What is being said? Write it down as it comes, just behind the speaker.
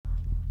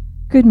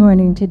Good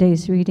morning.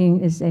 Today's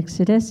reading is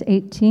Exodus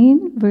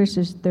 18,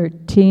 verses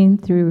 13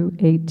 through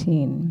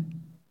 18.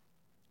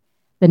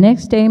 The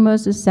next day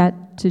Moses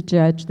sat to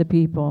judge the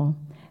people,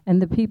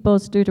 and the people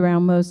stood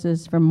around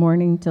Moses from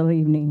morning till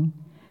evening.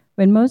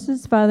 When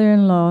Moses'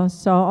 father-in-law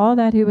saw all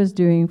that he was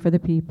doing for the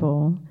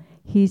people,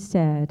 he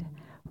said,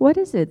 "What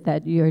is it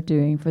that you are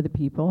doing for the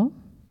people?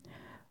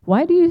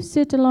 Why do you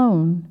sit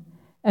alone,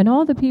 and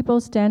all the people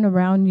stand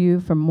around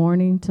you from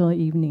morning till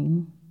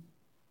evening?"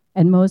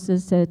 And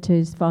Moses said to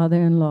his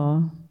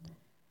father-in-law,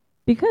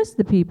 "Because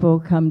the people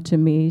come to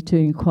me to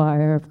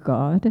inquire of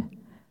God.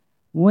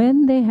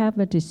 When they have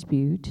a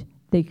dispute,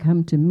 they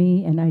come to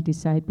me, and I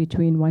decide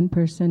between one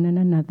person and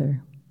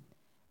another.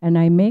 And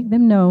I make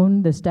them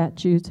known the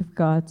statutes of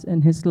God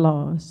and his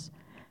laws."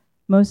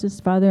 Moses'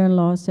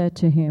 father-in-law said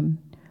to him,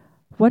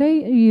 "What are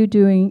you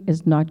doing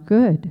is not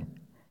good.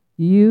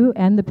 You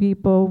and the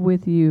people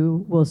with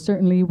you will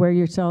certainly wear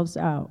yourselves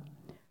out,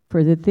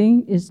 for the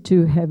thing is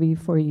too heavy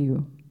for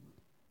you.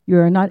 You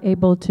are not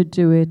able to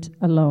do it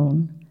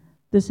alone."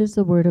 This is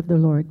the word of the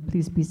Lord.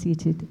 Please be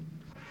seated.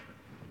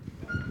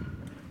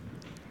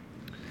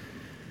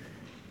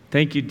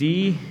 Thank you,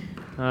 Dee.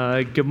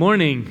 Good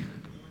morning.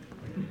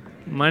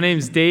 My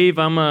name's Dave.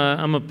 I'm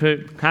a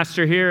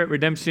pastor here at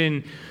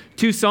Redemption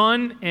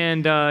Tucson,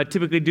 and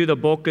typically do the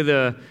bulk of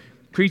the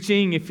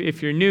preaching.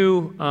 If you're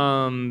new,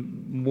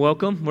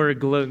 welcome. We're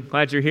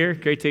glad you're here.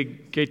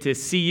 Great to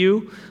see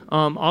you.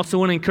 Also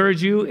want to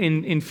encourage you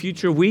in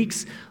future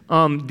weeks.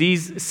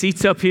 These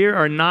seats up here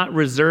are not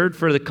reserved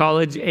for the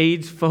college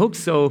age folks.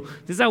 So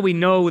this is how we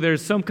know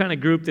there's some kind of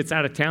group that's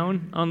out of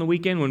town on the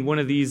weekend when one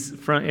of these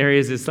front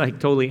areas is like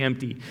totally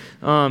empty.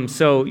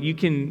 So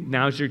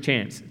now's your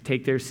chance.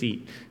 Take their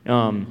seat.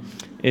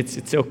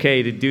 It's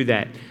okay to do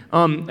that.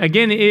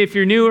 Again, if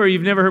you're new or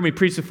you've never heard me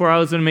preach before, I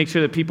was going to make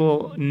sure that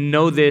people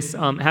know this,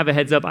 have a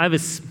heads up. I have a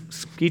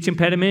speech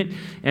impediment,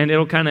 and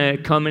it'll kind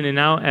of come in and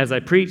out as I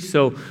preach.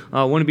 So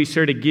I want to be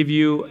sure to give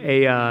you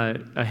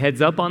a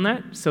heads up on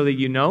that so that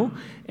you know.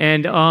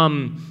 And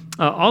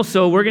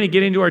also, we're going to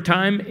get into our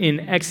time in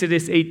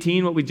Exodus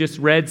 18, what we just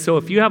read. So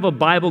if you have a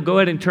Bible, go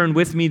ahead and turn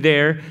with me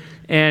there.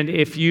 And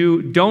if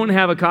you don't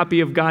have a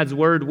copy of God's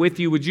Word with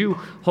you, would you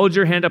hold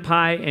your hand up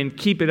high and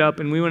keep it up?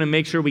 And we want to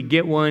make sure we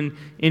get one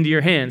into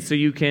your hands so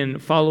you can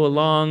follow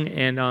along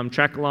and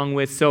track along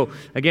with. So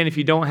again, if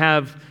you don't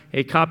have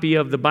a copy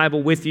of the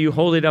Bible with you,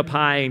 hold it up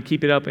high and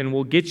keep it up, and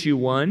we'll get you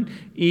one.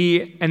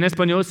 Y en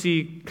español,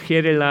 si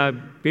quiere la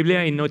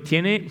Biblia y no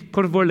tiene,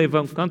 por favor,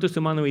 levante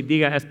su mano y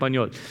diga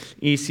español.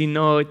 Y si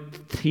no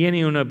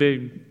tiene una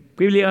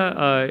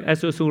Biblia,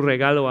 eso es un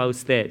regalo a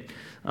usted.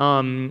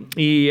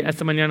 Y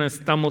esta mañana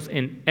estamos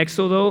en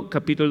Éxodo,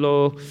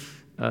 capítulo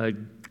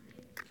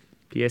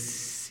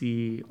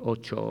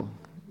 18.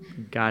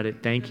 Got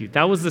it. Thank you.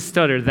 That was the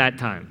stutter that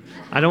time.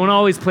 I don't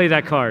always play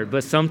that card,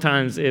 but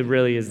sometimes it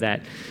really is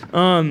that.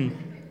 And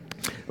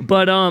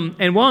while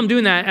I'm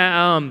doing that,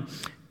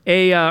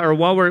 or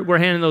while we're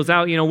handing those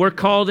out, we're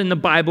called in the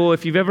Bible.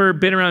 If you've ever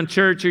been around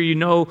church, or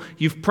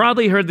you've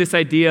probably heard this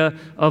idea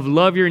of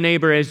love your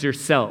neighbor as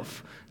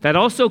yourself. That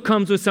also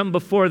comes with something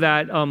before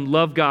that,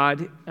 love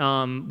God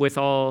with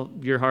all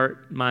your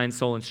heart, mind,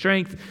 soul, and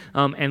strength,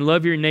 and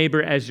love your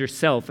neighbor as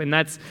yourself. And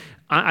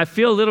I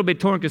feel a little bit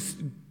torn because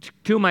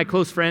two of my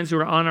close friends who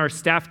are on our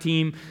staff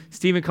team,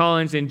 Stephen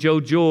Collins and Joe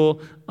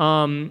Jewell,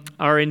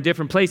 are in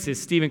different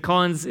places. Stephen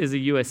Collins is a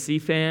USC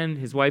fan.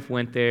 His wife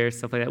went there,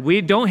 stuff like that.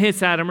 We don't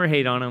hiss at him or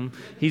hate on him.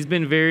 He's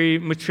been very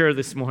mature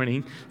this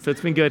morning, so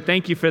it's been good.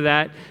 Thank you for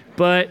that.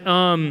 But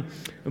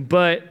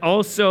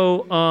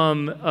also,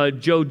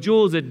 Joe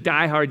Jewell's a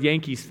diehard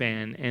Yankees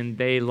fan, and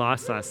they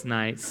lost last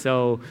night.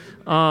 So,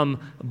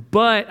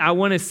 but I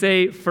want to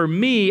say, for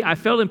me, I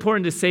felt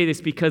important to say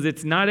this because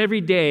it's not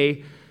every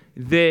day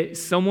that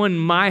someone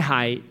my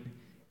height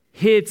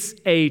hits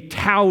a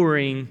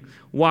towering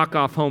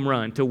walk-off home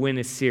run to win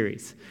a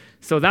series.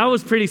 So that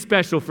was pretty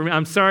special for me.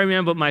 I'm sorry,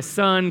 man, but my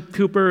son,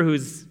 Cooper,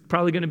 who's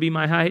probably going to be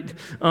my height,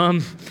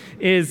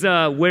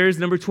 wears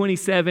number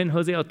 27,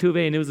 Jose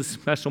Altuve, and it was a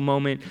special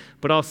moment.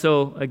 But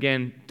also,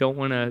 again, don't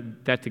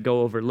want that to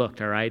go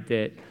overlooked, all right,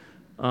 that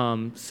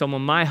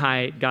someone my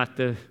height got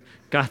the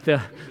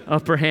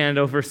upper hand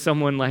over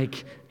someone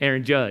like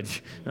Aaron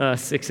Judge,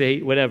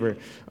 6'8", whatever.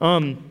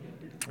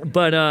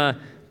 But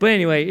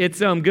anyway, it's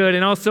good.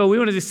 And also, we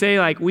wanted to say,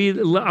 I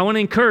want to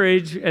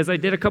encourage, as I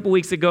did a couple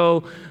weeks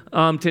ago,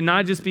 to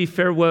not just be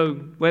fair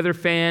weather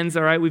fans.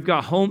 All right, we've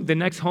got the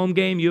next home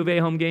game, U of A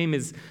home game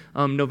is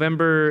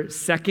November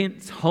 2nd.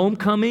 It's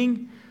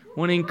homecoming. I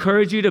want to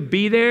encourage you to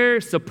be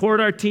there, support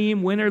our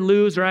team, win or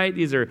lose, right?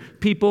 These are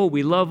people,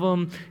 we love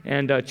them,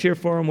 and cheer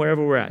for them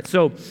wherever we're at.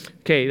 So,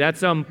 okay, that's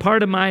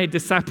part of my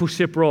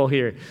discipleship role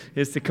here,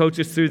 is to coach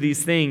us through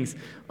these things.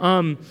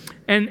 And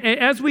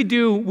as we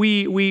do,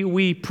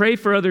 we pray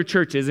for other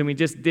churches, and we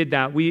just did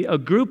that. A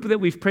group that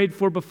we've prayed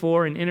for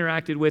before and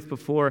interacted with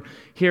before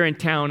here in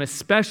town,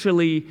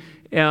 especially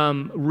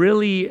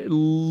really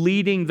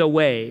leading the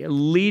way,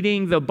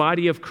 leading the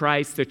body of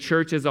Christ, the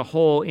church as a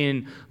whole,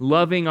 in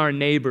loving our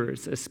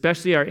neighbors,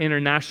 especially our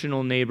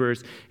international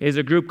neighbors, is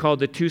a group called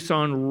the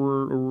Tucson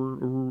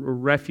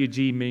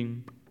Refugee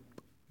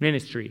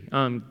Ministry,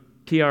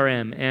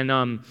 TRM,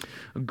 and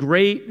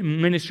great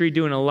ministry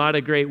doing a lot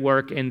of great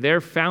work. And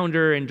their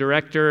founder and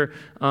director,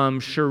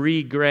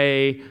 Cherie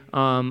Gray,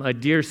 a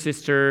dear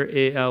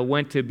sister,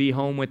 went to be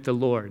home with the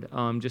Lord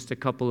just a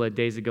couple of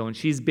days ago. And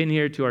she's been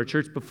here to our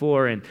church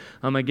before. And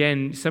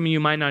again, some of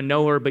you might not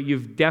know her, but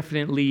you've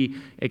definitely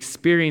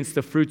experienced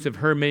the fruits of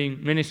her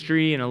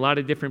ministry. And a lot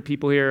of different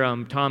people here,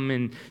 Tom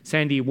and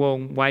Sandy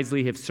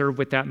wisely have served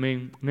with that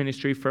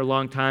ministry for a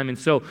long time. And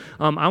so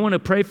I want to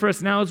pray for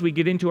us now as we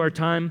get into our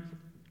time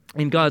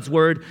in God's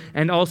word,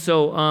 and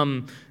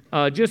also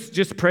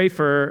just pray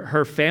for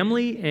her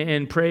family,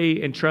 and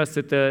pray and trust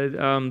that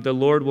the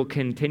Lord will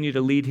continue to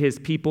lead his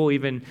people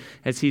even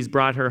as he's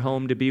brought her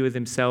home to be with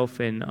himself.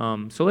 And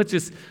so let's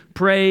just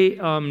pray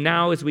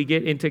now as we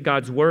get into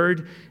God's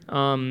word,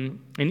 and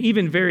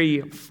even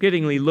very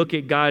fittingly look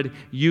at God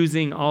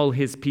using all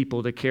his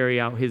people to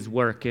carry out his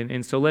work.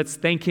 And so let's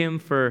thank him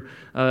for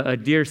a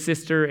dear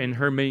sister and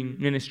her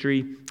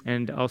ministry,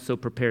 and also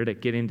prepare to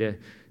get into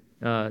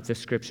the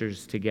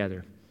scriptures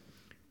together.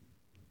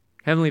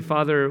 Heavenly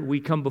Father, we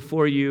come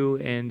before you,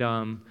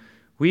 and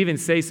we even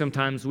say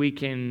sometimes we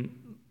can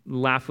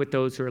laugh with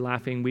those who are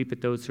laughing, weep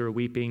at those who are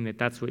weeping,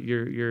 that's what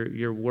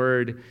your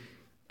word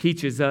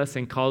teaches us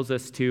and calls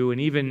us to. And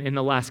even in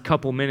the last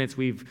couple minutes,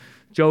 we've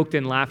joked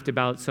and laughed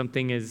about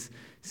something as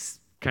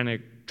kind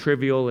of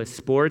trivial as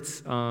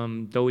sports.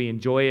 Though we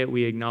enjoy it,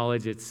 we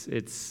acknowledge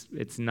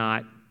it's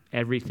not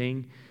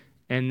everything.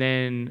 And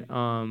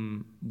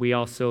then we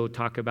also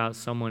talk about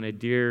someone, a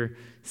dear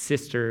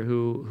sister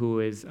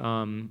who is,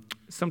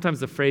 sometimes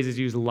the phrase is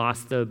used,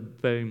 lost the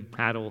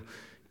battle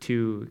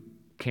to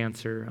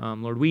cancer.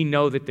 Lord, we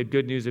know that the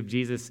good news of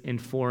Jesus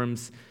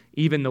informs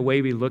even the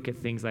way we look at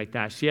things like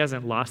that. She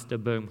hasn't lost a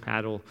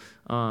battle.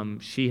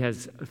 She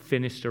has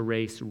finished a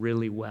race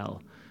really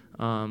well.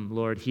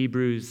 Lord,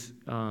 Hebrews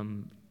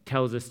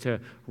tells us to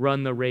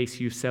run the race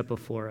you set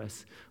before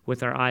us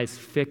with our eyes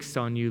fixed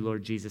on you,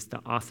 Lord Jesus, the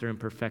author and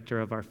perfecter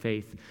of our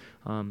faith,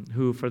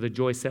 who for the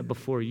joy set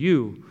before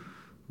you,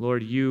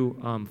 Lord,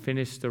 you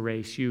finished the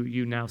race.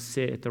 You now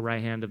sit at the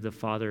right hand of the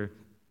Father,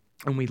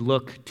 and we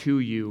look to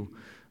you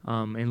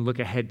and look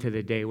ahead to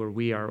the day where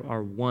we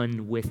are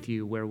one with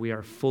you, where we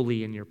are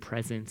fully in your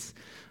presence.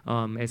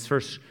 As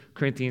 1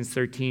 Corinthians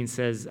 13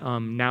 says,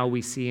 now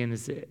we see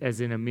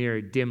as in a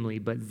mirror dimly,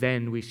 but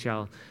then we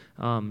shall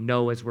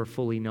know as we're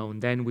fully known.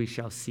 Then we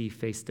shall see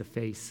face to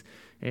face.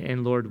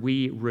 And Lord,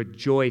 we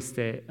rejoice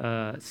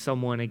that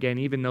someone, again,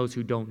 even those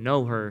who don't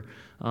know her,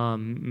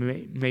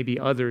 maybe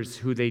others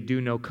who they do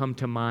know, come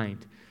to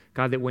mind.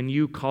 God, that when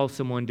you call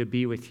someone to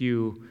be with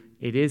you,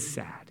 it is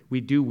sad.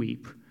 We do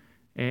weep.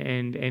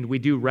 And we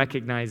do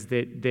recognize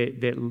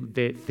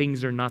that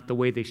things are not the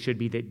way they should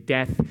be, that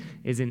death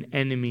is an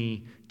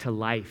enemy to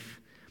life.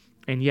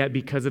 And yet,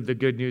 because of the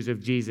good news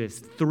of Jesus,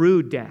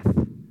 through death,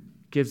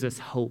 gives us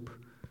hope.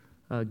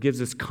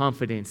 Gives us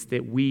confidence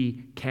that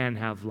we can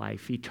have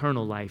life,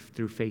 eternal life,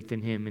 through faith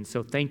in him. And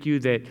so thank you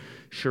that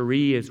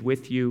Cherie is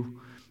with you.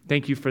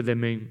 Thank you for the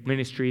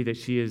ministry that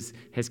she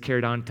has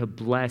carried on to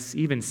bless,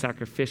 even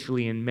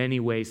sacrificially in many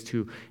ways,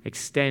 to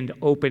extend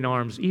open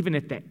arms, even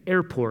at the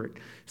airport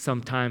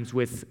sometimes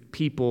with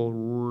people,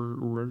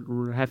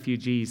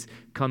 refugees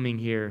coming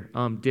here,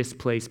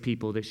 displaced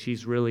people, that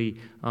she's really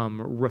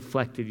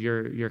reflected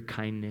your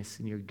kindness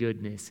and your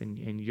goodness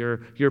and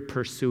your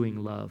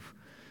pursuing love.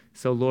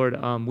 So, Lord,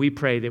 we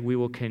pray that we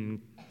will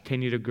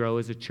continue to grow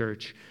as a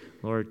church,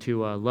 Lord,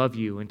 to love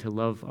you and to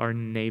love our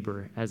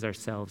neighbor as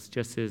ourselves,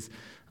 just as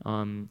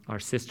our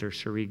sister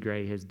Cherie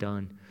Gray has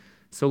done.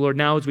 So, Lord,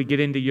 now as we get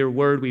into your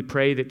word, we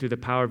pray that through the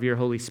power of your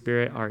Holy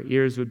Spirit, our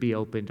ears would be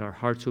opened, our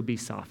hearts would be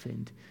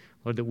softened,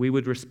 Lord, that we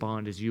would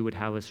respond as you would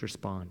have us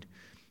respond.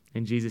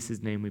 In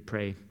Jesus' name we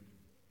pray.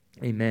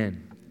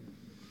 Amen.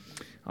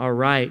 All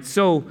right.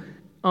 So,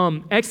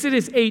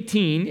 Exodus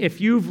 18, if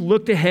you've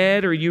looked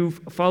ahead or you've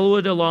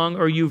followed along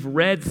or you've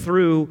read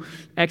through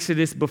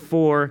Exodus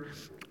before,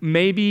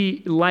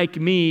 maybe like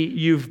me,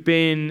 you've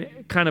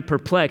been kind of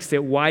perplexed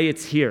at why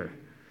it's here.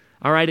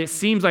 All right, it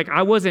seems like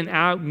I wasn't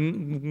out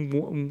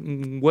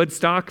in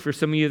Woodstock. For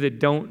some of you that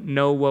don't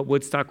know what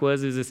Woodstock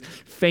was, is this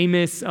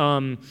famous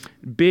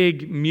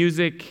big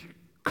music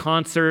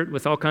concert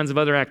with all kinds of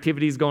other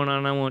activities going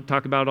on. I won't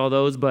talk about all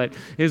those, but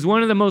it was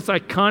one of the most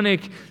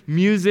iconic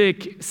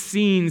music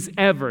scenes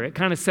ever. It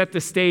kind of set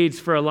the stage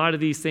for a lot of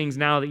these things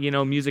now that,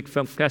 music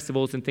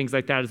festivals and things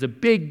like that is a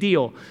big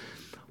deal.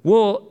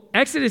 Well,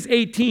 Exodus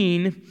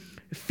 18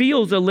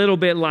 feels a little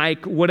bit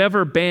like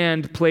whatever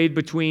band played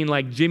between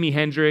like Jimi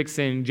Hendrix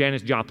and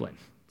Janis Joplin.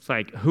 It's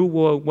like, who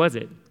was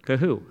it? The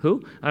Who?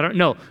 Who? I don't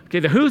know. Okay,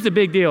 the Who's a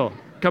big deal.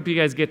 A couple of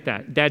you guys get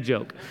that. Dad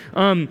joke.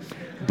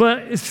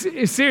 But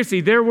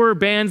seriously, there were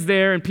bands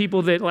there and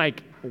people that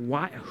like,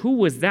 why? Who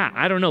was that?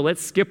 I don't know.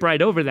 Let's skip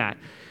right over that.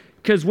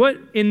 Because what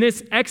in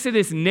this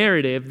Exodus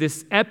narrative,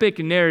 this epic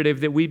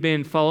narrative that we've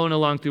been following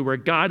along through, where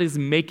God is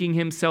making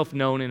himself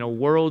known in a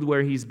world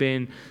where he's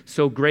been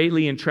so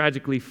greatly and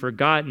tragically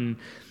forgotten,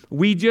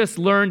 we just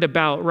learned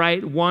about,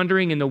 right,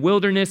 wandering in the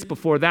wilderness.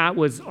 Before that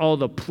was all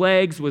the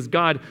plagues, was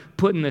God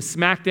putting the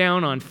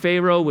smackdown on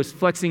Pharaoh, was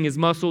flexing his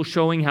muscles,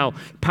 showing how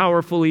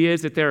powerful he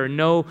is, that there are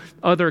no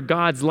other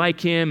gods like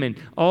him, and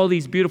all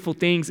these beautiful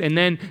things. And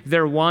then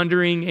they're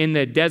wandering in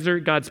the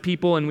desert, God's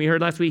people, and we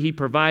heard last week he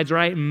provides,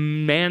 right,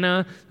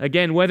 manna.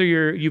 Again, whether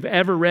you've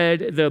ever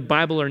read the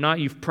Bible or not,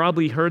 you've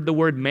probably heard the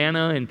word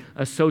manna and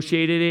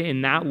associated it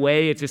in that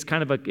way. It's just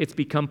kind of it's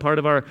become part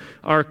of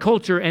our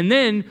culture. And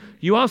then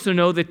you also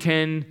know the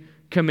 10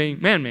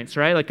 Commandments,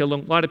 right? Like a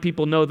lot of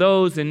people know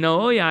those and know,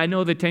 oh yeah, I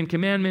know the 10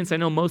 Commandments. I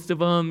know most of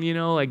them,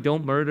 like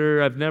don't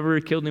murder. I've never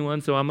killed anyone,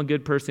 so I'm a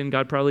good person.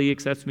 God probably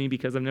accepts me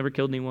because I've never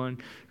killed anyone,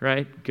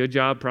 right? Good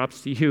job,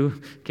 props to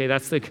you. Okay,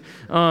 that's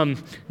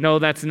no,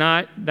 that's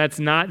not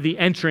the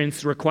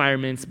entrance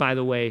requirements, by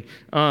the way.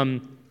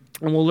 And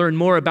we'll learn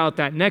more about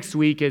that next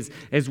week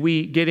as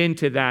we get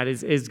into that,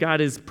 as God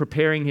is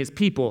preparing his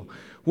people.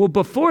 Well,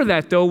 before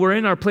that, though, we're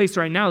in our place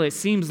right now that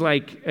seems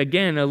like,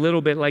 again, a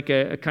little bit like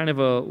a kind of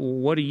a,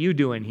 what are you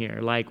doing here?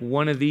 Like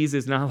one of these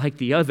is not like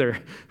the other,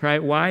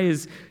 right? Why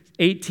is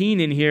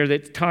 18 in here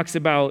that talks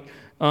about,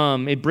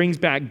 it brings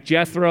back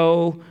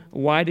Jethro?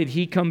 Why did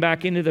he come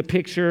back into the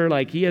picture?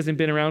 Like he hasn't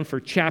been around for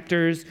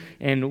chapters.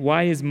 And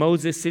why is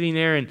Moses sitting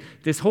there? And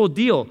this whole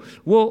deal.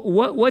 Well,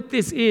 what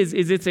this is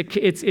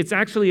it's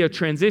actually a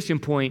transition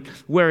point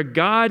where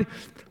God,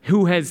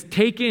 who has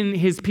taken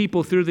his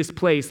people through this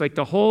place, like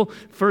the whole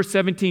first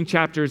 17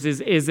 chapters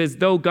is as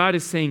though God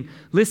is saying,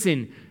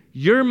 listen,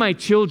 you're my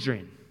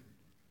children.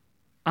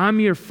 I'm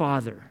your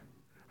father.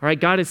 All right,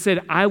 God has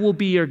said, I will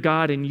be your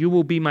God and you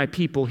will be my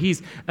people.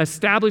 He's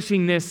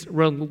establishing this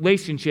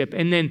relationship.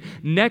 And then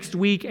next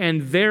week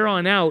and there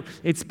on out,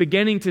 it's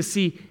beginning to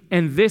see,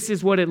 and this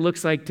is what it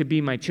looks like to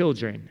be my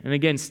children. And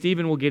again,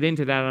 Stephen will get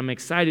into that. I'm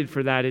excited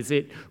for that. Is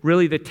it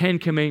really the 10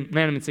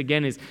 Commandments,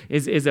 again,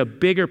 is a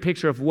bigger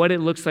picture of what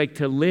it looks like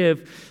to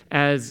live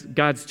as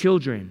God's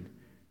children.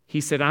 He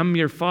said, I'm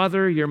your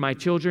father, you're my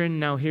children.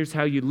 Now here's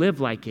how you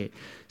live like it.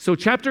 So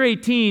chapter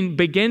 18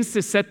 begins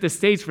to set the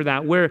stage for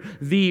that, where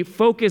the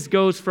focus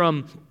goes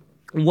from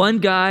one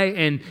guy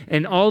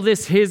and all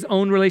this, his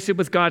own relationship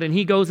with God, and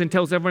he goes and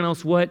tells everyone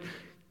else what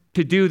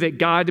to do, that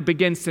God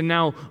begins to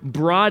now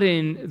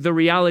broaden the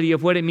reality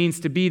of what it means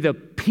to be the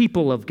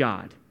people of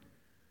God.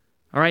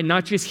 All right,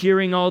 not just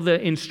hearing all the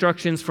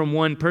instructions from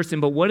one person,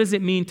 but what does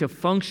it mean to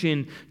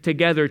function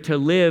together, to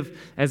live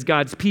as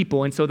God's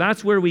people? And so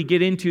that's where we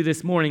get into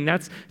this morning.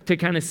 That's to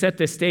kind of set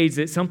the stage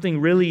that something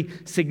really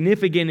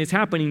significant is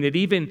happening, that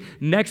even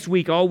next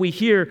week, all we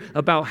hear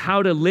about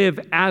how to live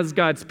as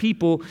God's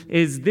people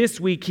is this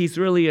week he's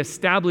really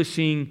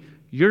establishing,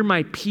 you're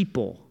my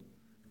people,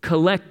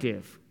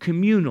 collective,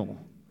 communal.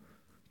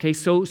 Okay,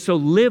 so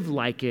live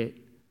like it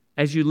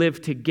as you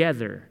live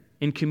together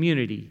in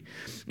community.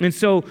 And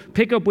so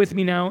pick up with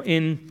me now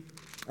in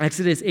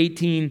Exodus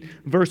 18,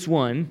 verse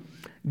 1.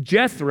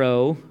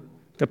 Jethro,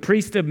 the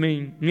priest of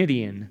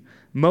Midian,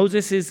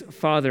 Moses'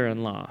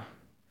 father-in-law,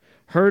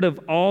 heard of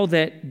all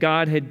that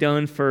God had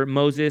done for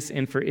Moses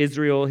and for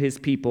Israel, his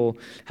people,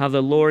 how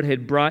the Lord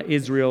had brought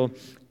Israel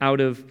out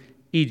of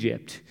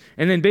Egypt.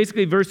 And then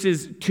basically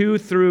verses 2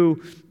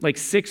 through like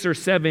 6 or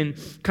 7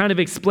 kind of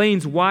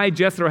explains why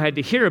Jethro had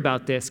to hear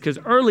about this. Because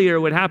earlier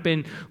what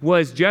happened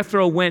was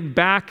Jethro went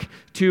back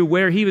to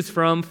where he was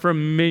from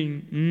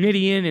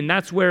Midian, and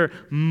that's where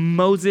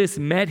Moses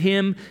met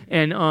him.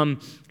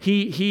 And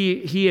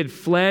he had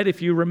fled,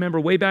 if you remember,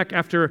 way back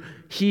after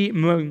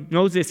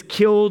Moses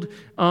killed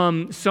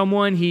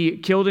someone. He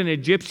killed an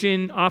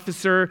Egyptian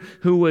officer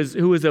who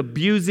was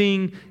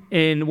abusing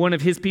in one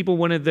of his people,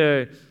 one of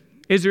the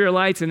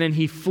Israelites, and then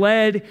he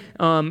fled,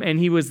 and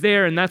he was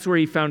there, and that's where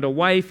he found a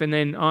wife, and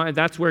then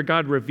that's where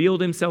God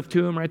revealed himself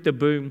to him, right, the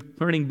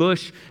burning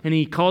bush, and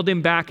he called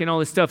him back and all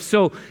this stuff.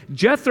 So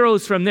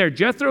Jethro's from there.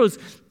 Jethro's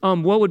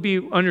what would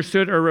be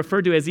understood or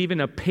referred to as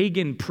even a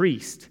pagan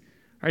priest.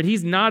 Right?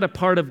 He's not a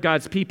part of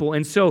God's people.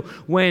 And so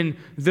when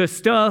the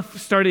stuff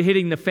started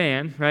hitting the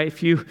fan, right,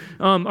 if you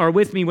are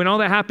with me, when all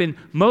that happened,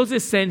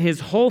 Moses sent his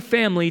whole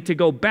family to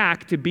go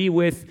back to be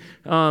with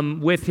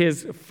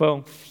his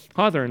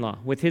father-in-law,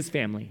 with his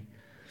family.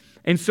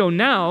 And so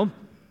now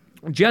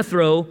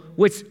Jethro,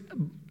 which,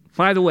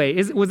 by the way,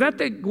 was that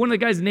one of the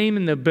guys' name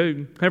in the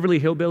Beverly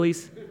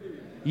Hillbillies?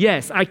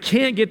 Yes, I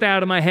can't get that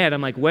out of my head.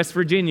 I'm like, West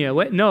Virginia.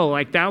 What? No,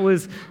 like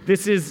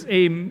this is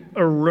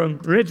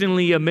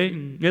originally a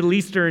Middle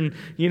Eastern,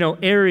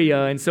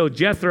 area. And so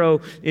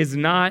Jethro is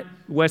not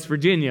West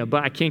Virginia,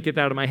 but I can't get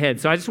that out of my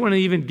head. So I just want to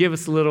even give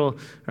us a little,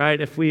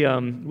 right, if we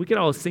could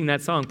all sing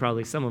that song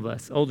probably, some of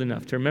us old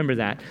enough to remember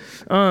that.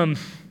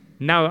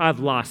 Now I've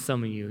lost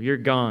some of you. You're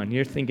gone.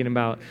 You're thinking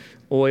about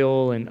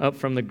oil and up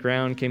from the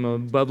ground came a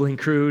bubbling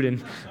crude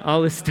and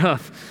all this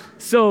stuff.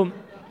 So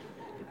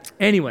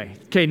anyway,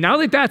 okay, now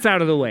that that's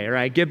out of the way,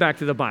 right, get back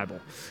to the Bible.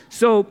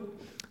 So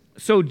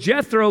So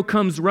Jethro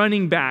comes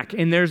running back,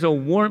 and there's a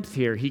warmth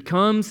here. He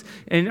comes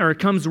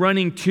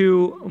running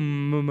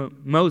to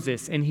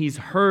Moses, and he's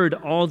heard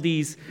all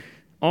these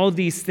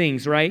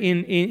things, right?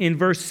 In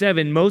verse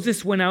 7,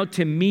 Moses went out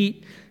to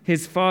meet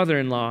his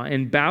father-in-law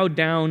and bowed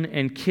down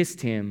and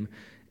kissed him.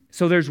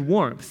 So there's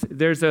warmth.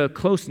 There's a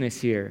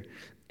closeness here.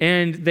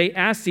 And they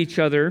asked each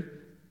other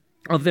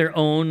of their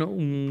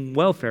own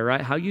welfare,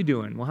 right? How you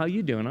doing? Well, how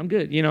you doing? I'm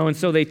good. And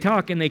so they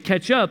talk and they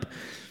catch up.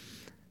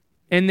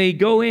 And they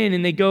go in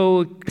and they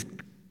go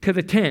to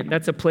the tent.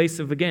 That's a place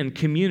of, again,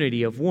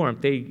 community, of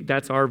warmth.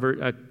 That's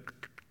our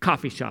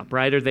coffee shop,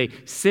 right? Or they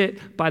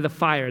sit by the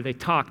fire. They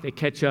talk. They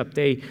catch up.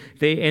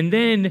 And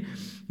then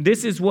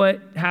this is what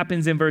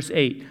happens in verse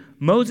 8.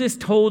 Moses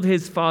told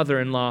his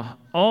father-in-law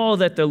all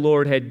that the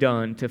Lord had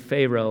done to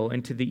Pharaoh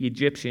and to the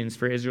Egyptians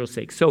for Israel's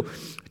sake. So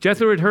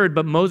Jethro had heard,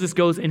 but Moses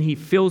goes and he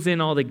fills in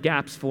all the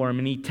gaps for him,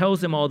 and he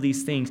tells him all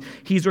these things.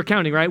 He's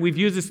recounting, right? We've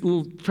used this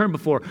little term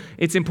before.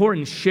 It's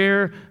important.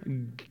 Share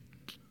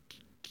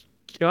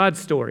God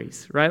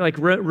stories, right? Like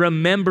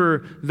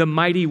remember the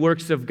mighty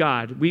works of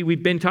God.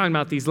 We've been talking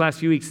about these last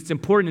few weeks. It's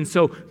important. And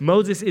so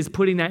Moses is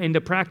putting that into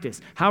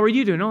practice. How are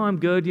you doing? Oh, I'm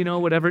good,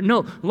 whatever.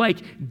 No,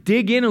 like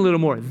dig in a little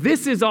more.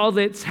 This is all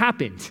that's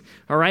happened,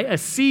 all right? A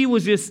sea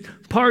was just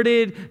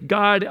parted.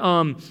 God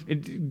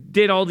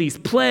did all these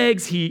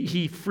plagues.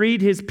 He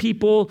freed his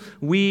people.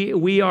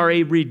 We are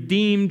a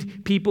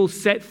redeemed people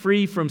set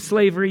free from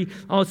slavery,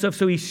 all that stuff.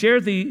 So he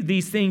shared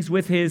these things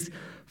with his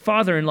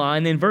father-in-law.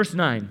 And then verse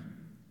 9,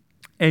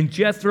 and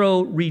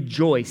Jethro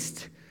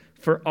rejoiced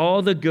for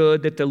all the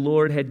good that the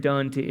Lord had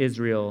done to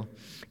Israel,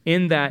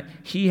 in that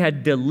he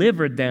had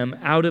delivered them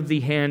out of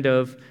the hand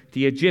of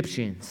the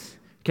Egyptians.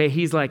 Okay,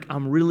 he's like,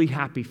 I'm really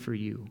happy for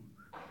you.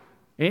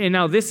 And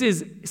now this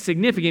is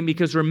significant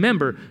because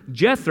remember,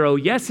 Jethro,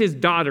 yes, his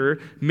daughter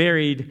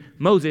married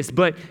Moses,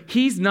 but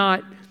he's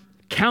not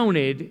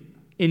counted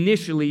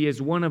initially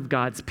as one of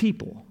God's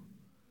people.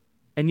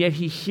 And yet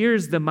he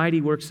hears the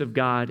mighty works of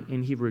God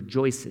and he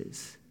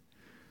rejoices.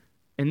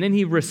 And then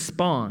he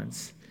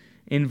responds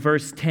in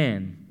verse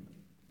 10.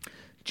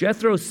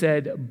 Jethro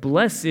said,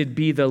 "Blessed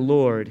be the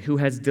Lord who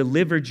has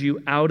delivered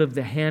you out of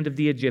the hand of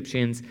the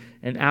Egyptians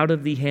and out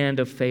of the hand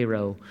of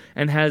Pharaoh,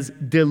 and has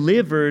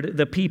delivered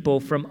the people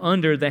from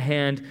under the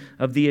hand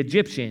of the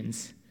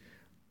Egyptians."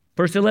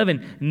 Verse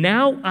 11,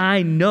 "Now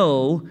I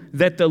know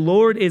that the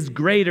Lord is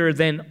greater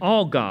than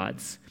all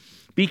gods,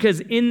 because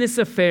in this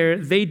affair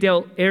they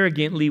dealt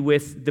arrogantly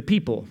with the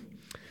people."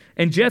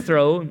 And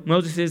Jethro,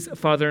 Moses'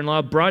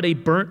 father-in-law, brought a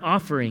burnt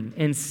offering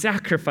and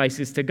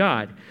sacrifices to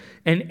God.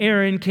 And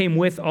Aaron came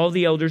with all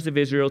the elders of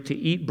Israel to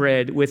eat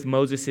bread with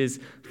Moses'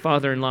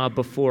 father-in-law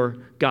before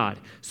God.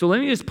 So let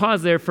me just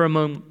pause there for a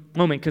moment,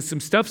 because some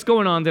stuff's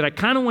going on that I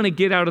kind of want to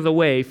get out of the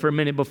way for a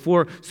minute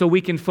before, so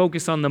we can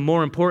focus on the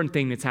more important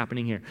thing that's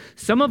happening here.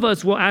 Some of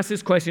us will ask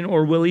this question,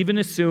 or will even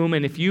assume,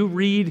 and if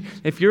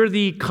you're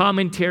the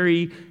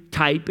commentary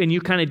type and you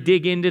kind of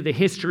dig into the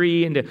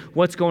history and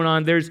what's going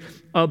on, there's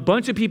a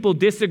bunch of people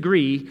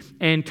disagree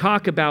and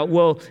talk about,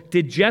 well,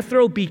 did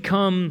Jethro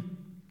become,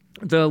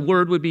 the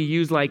word would be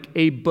used like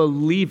a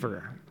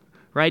believer,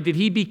 right? Did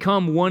he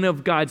become one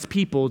of God's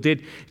people?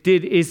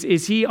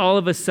 Is he all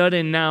of a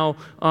sudden now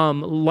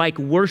like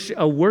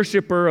a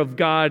worshiper of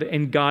God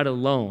and God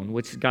alone,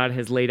 which God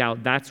has laid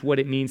out? That's what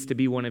it means to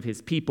be one of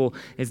his people,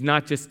 is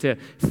not just to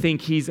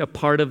think he's a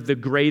part of the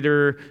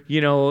greater,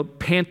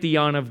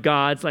 pantheon of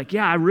gods. Like,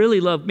 yeah, I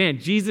really love,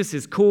 Jesus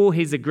is cool.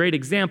 He's a great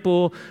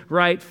example,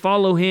 right?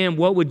 Follow him.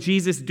 What would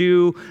Jesus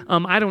do?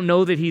 I don't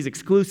know that he's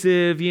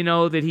exclusive, I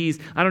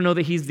don't know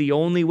that he's the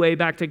only way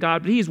back to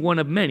God, but he's one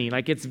of many.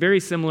 Like, it's very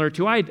similar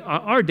to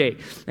our day.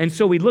 And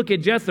so we look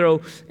at Jethro,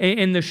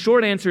 and the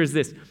short answer is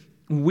this: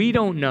 we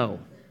don't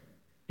know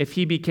if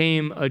he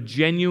became a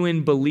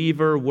genuine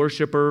believer,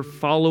 worshiper,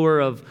 follower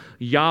of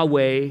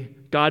Yahweh,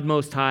 God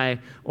Most High,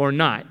 or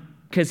not.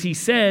 Because he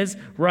says,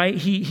 right,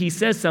 he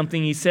says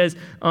something. He says,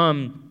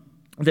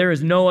 there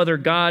is no other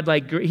God,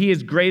 like he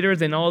is greater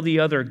than all the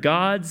other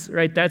gods,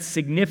 right? That's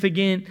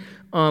significant.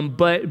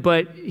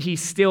 But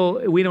he's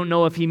still, we don't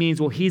know if he means,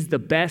 well, he's the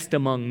best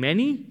among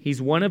many.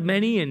 He's one of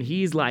many, and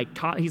he's like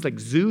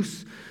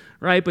Zeus,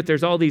 right? But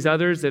there's all these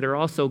others that are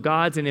also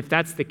gods. And if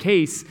that's the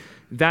case,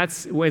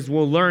 that's, as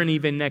we'll learn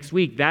even next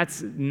week,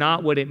 that's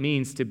not what it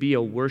means to be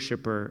a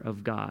worshiper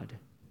of God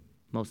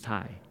Most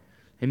High.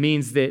 It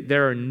means that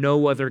there are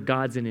no other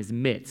gods in his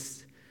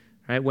midst,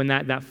 right? When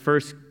that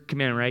first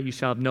command, right? You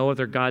shall have no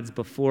other gods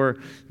before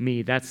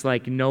me. That's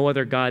like no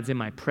other gods in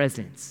my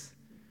presence.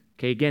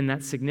 Okay, again,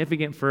 that's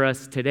significant for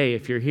us today.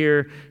 If you're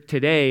here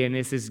today and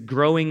this is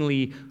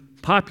growingly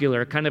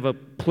popular, kind of a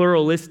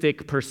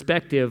pluralistic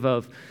perspective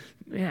of,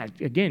 yeah,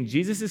 again,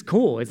 Jesus is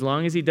cool as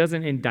long as he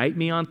doesn't indict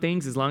me on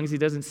things, as long as he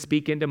doesn't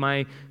speak into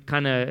my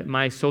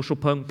social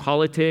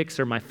politics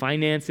or my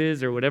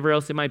finances or whatever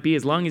else it might be,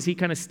 as long as he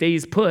kind of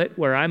stays put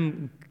where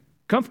I'm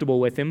comfortable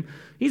with him,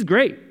 he's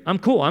great. I'm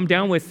cool. I'm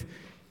down with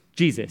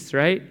Jesus,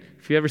 right?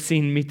 If you've ever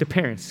seen Meet the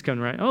Parents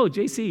coming right, oh,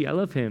 JC, I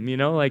love him,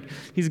 like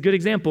he's a good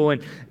example,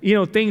 and,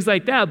 things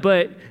like that.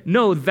 But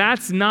no,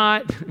 that's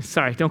not,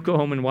 sorry, don't go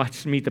home and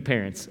watch Meet the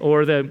Parents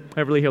or the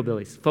Beverly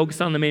Hillbillies.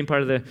 Focus on the main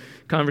part of the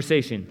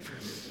conversation.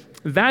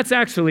 That's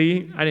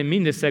actually, I didn't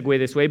mean to segue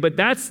this way, but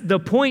that's the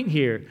point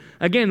here.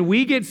 Again,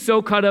 we get so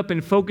caught up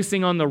in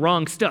focusing on the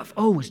wrong stuff.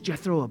 Oh, was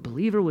Jethro a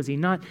believer? Was he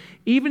not?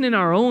 Even in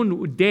our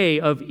own day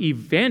of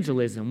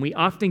evangelism, we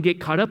often get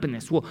caught up in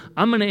this. Well,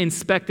 I'm going to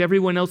inspect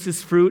everyone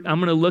else's fruit.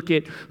 I'm going to look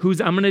at I'm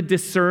going to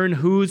discern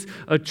who's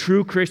a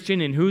true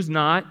Christian and who's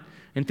not,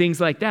 and things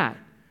like that.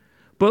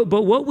 But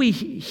what we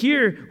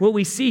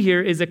see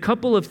here is a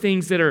couple of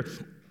things that are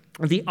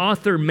the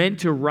author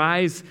meant to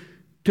rise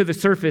to the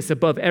surface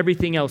above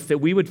everything else, that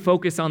we would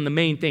focus on the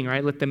main thing,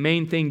 right? Let the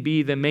main thing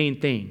be the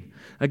main thing.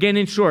 Again,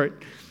 in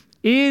short,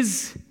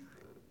 is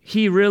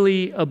he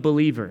really a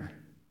believer?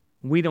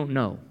 We don't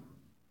know.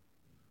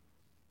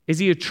 Is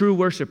he a true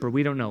worshiper?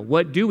 We don't know.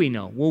 What do we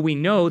know? Well, we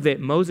know that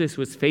Moses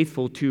was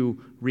faithful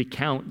to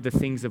recount the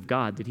things of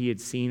God that he had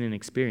seen and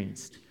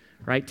experienced,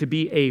 right? To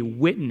be a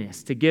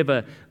witness, to give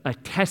a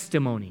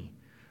testimony.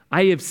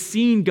 I have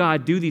seen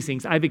God do these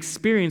things. I've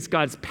experienced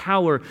God's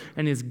power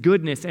and his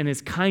goodness and his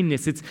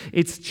kindness.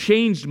 It's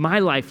changed my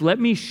life. Let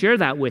me share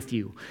that with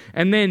you.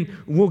 And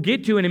then we'll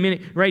get to in a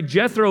minute, right?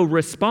 Jethro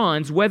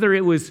responds, whether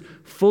it was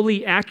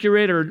fully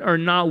accurate or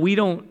not, we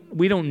don't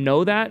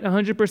know that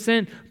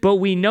 100%, but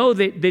we know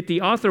that the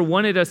author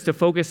wanted us to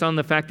focus on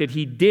the fact that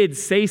he did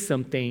say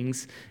some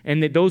things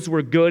and that those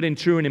were good and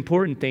true and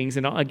important things.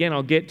 And again,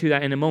 I'll get to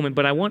that in a moment,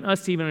 but I want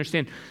us to even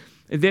understand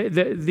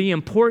the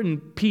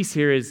important piece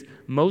here is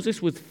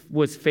Moses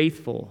was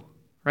faithful,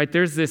 right?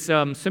 There's this,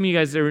 some of you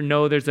guys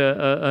know there's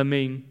a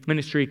main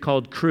ministry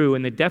called Cru,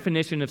 and the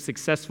definition of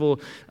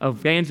successful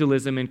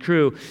evangelism in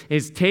Cru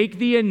is take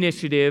the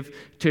initiative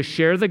to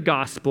share the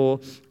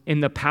gospel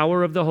in the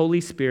power of the Holy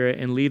Spirit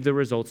and leave the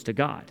results to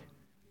God.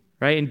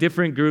 Right? And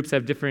different groups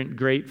have different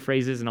great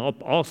phrases, and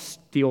I'll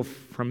steal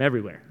from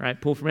everywhere, right?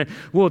 Pull from it.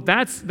 Well,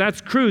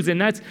 that's Cru's,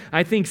 and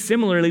I think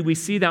similarly we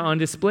see that on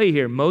display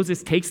here.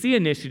 Moses takes the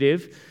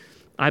initiative,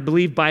 I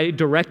believe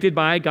directed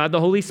by God the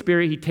Holy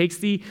Spirit. He takes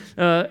the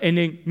an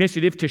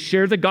initiative to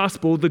share the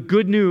gospel, the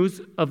good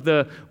news of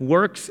the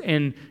works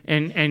and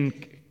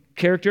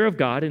character of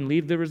God, and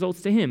leave the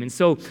results to him. And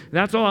so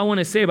that's all I want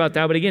to say about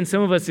that. But again,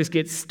 some of us just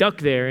get stuck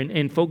there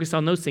and focus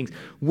on those things.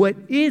 What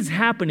is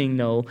happening,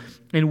 though,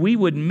 and we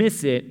would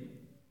miss it,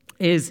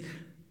 is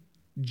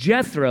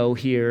Jethro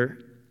here,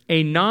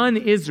 a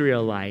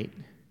non-Israelite,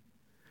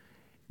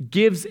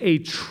 gives a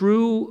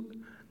true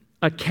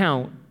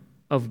account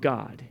of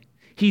God.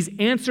 He's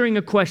answering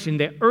a question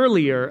that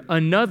earlier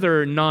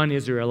another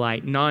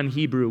non-Israelite,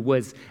 non-Hebrew,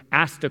 was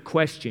asked a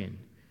question.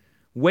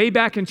 Way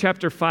back in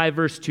chapter 5,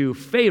 verse 2,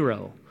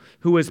 Pharaoh,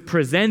 who was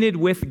presented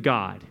with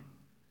God.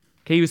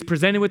 Okay, he was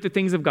presented with the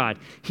things of God.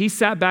 He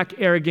sat back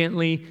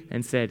arrogantly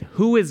and said,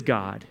 "Who is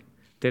God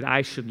that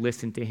I should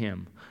listen to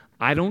him?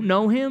 I don't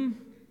know him,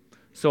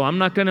 so I'm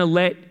not going to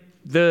let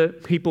the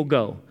people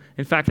go.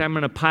 In fact, I'm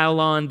going to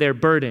pile on their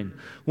burden."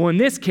 Well, in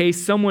this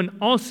case, someone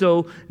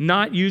also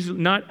not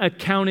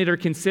accounted or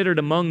considered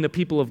among the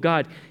people of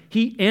God,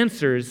 he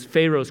answers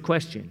Pharaoh's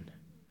question.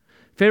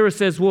 Pharaoh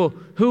says, "Well,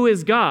 who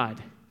is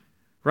God?"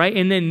 Right?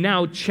 And then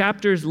now,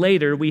 chapters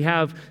later, we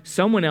have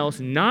someone else,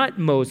 not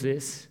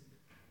Moses,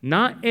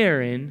 not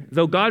Aaron,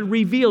 though God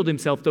revealed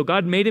himself, though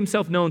God made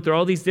himself known through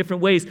all these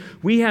different ways.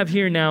 We have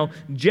here now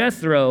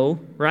Jethro,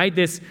 right?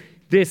 This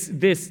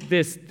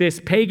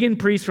pagan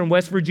priest from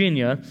West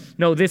Virginia,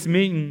 this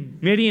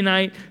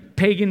Midianite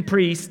pagan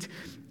priest,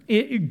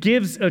 it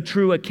gives a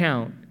true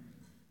account.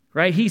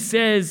 Right? He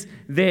says,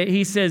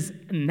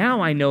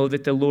 "Now I know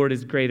that the Lord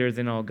is greater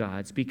than all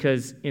gods,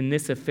 because in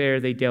this affair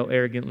they dealt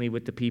arrogantly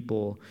with the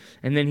people."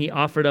 And then he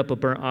offered up a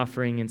burnt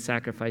offering and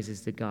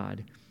sacrifices to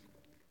God.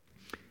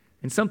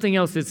 And something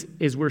else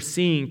is we're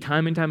seeing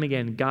time and time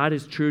again, God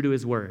is true to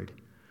his word.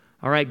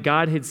 All right,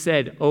 God had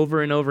said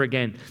over and over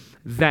again,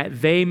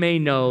 that they may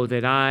know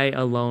that I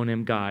alone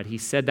am God. He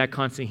said that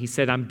constantly. He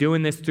said, "I'm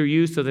doing this through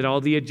you so that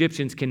all the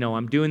Egyptians can know.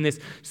 I'm doing this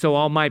so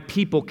all my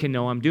people can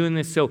know. I'm doing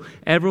this so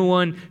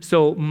everyone,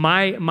 so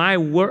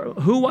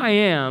who I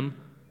am,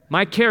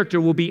 my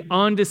character will be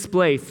on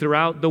display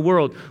throughout the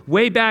world."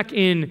 Way back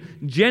in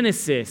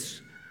Genesis,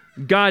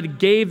 God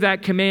gave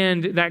that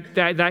command,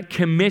 that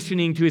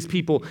commissioning to his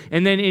people.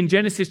 And then in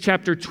Genesis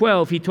chapter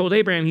 12, he told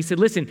Abraham, he said,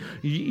 "Listen,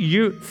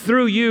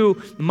 through you,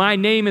 my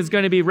name is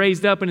going to be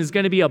raised up and is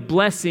going to be a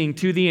blessing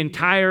to the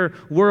entire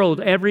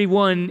world.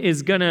 Everyone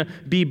is going to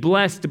be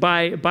blessed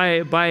by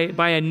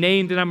a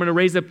name that I'm going to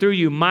raise up through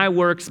you. My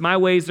works, my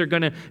ways are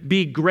going to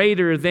be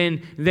greater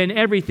than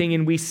everything."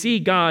 And we see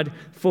God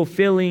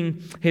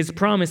fulfilling his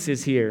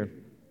promises here.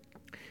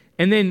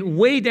 And then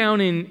way down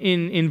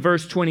in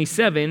verse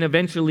 27,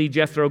 eventually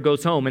Jethro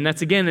goes home. And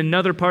that's, again,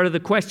 another part of the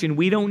question.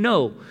 We don't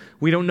know.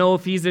 We don't know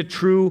if he's a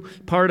true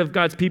part of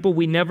God's people.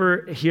 We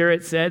never hear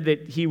it said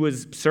that he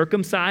was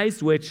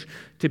circumcised, which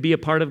to be a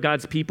part of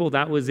God's people.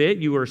 That was it.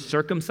 You were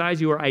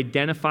circumcised. You were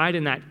identified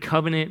in that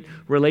covenant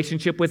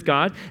relationship with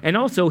God. And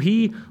also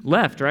he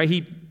left, right?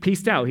 He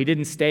pieced out. He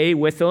didn't stay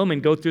with them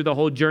and go through the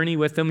whole journey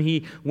with them.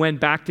 He went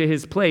back to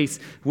his place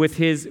with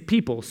his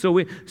people. So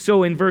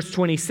in verse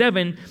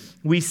 27,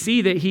 we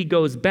see that he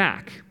goes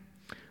back.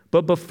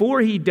 But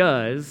before he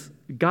does,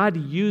 God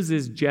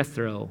uses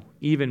Jethro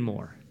even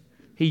more.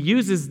 He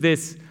uses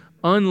this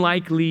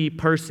unlikely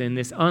person,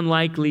 this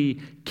unlikely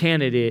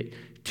candidate,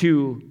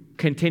 to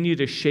continue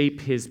to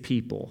shape his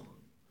people.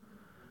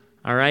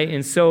 All right,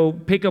 and so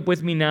pick up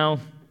with me now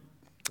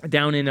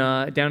down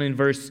in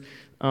verse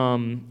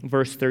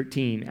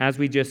 13, as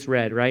we just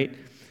read, right?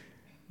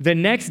 The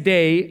next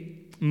day,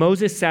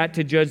 Moses sat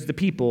to judge the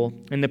people,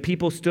 and the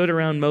people stood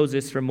around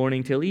Moses from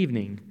morning till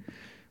evening.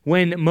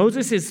 When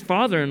Moses'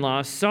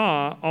 father-in-law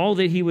saw all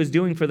that he was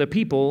doing for the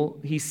people,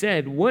 he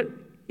said, "What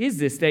is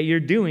this that you're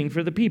doing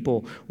for the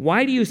people?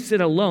 Why do you sit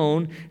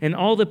alone and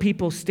all the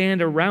people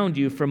stand around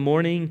you from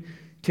morning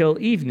till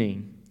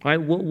evening?"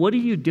 Right? What are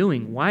you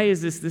doing? Why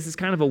is this? This is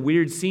kind of a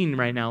weird scene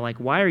right now. Like,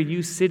 why are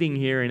you sitting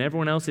here and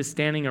everyone else is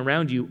standing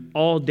around you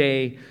all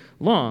day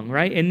long,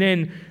 right? And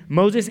then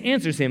Moses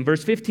answers him,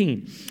 verse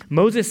 15.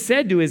 Moses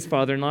said to his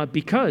father-in-law,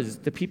 "Because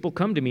the people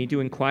come to me to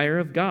inquire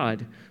of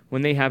God.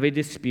 When they have a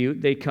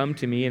dispute, they come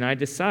to me, and I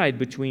decide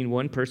between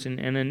one person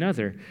and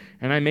another,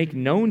 and I make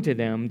known to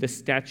them the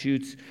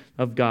statutes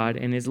of God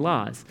and his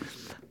laws."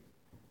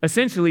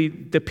 Essentially,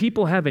 the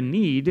people have a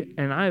need,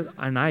 and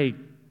I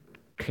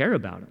care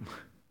about them,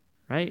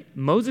 right?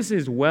 Moses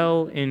is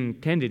well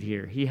intended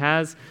here. He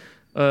has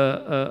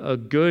a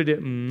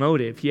good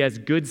motive. He has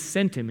good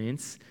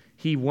sentiments.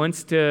 He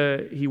wants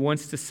to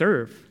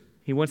serve.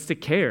 He wants to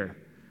care,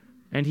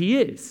 and he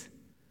is.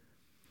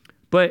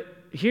 But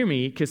hear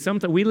me, because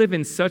sometimes we live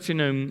in such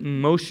an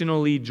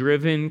emotionally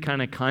driven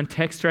kind of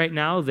context right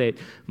now that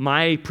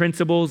my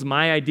principles,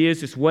 my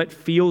ideas, just what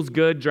feels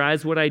good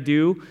drives what I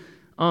do.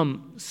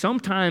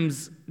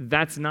 Sometimes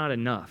that's not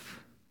enough.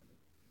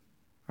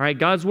 All right,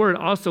 God's word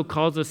also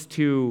calls us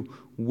to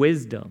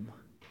wisdom.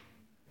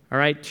 All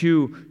right,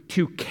 to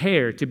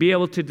care, to be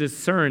able to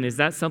discern, is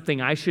that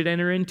something I should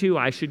enter into,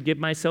 I should give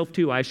myself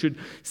to, I should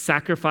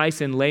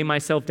sacrifice and lay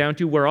myself down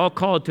to? We're all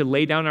called to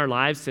lay down our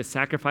lives, to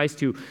sacrifice,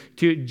 to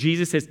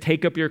Jesus says,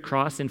 take up your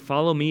cross and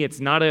follow me. It's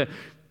not a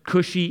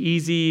cushy,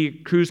 easy,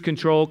 cruise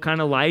control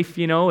kind of life,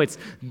 It's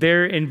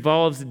there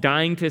involves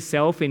dying to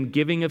self and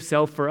giving of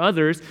self for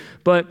others.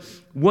 But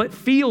what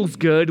feels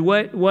good,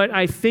 what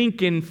I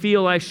think and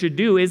feel I should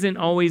do isn't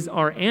always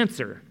our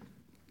answer.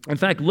 In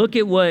fact, look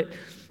at what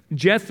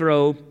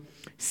Jethro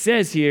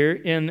says here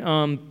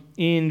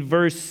in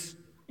verse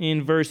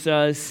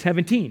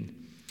 17.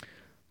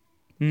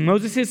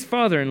 Moses'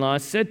 father-in-law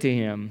said to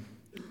him,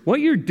 "What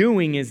you're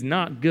doing is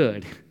not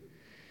good."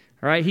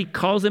 All right, he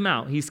calls him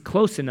out. He's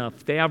close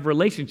enough. They have a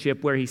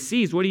relationship where he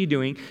sees, what are you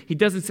doing? He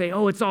doesn't say,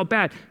 "Oh, it's all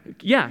bad."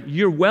 Yeah,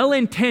 you're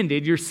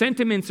well-intended. Your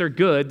sentiments are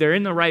good. They're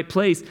in the right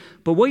place.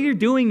 But what you're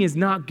doing is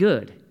not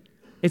good.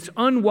 It's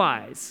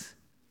unwise.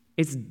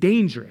 It's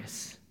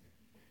dangerous.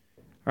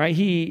 All right,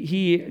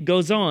 he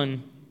goes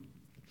on,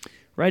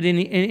 right,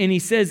 and he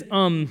says,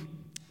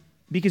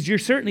 because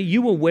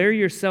you will wear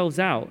yourselves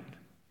out,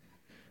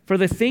 for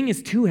the thing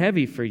is too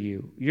heavy for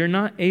you. You're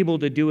not able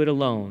to do it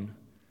alone.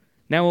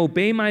 Now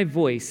obey my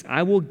voice.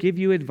 I will give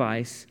you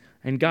advice,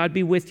 and God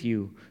be with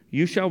you.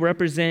 You shall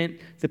represent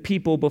the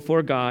people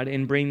before God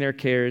and bring their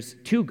cares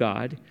to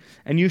God,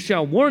 and you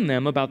shall warn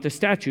them about the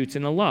statutes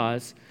and the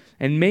laws,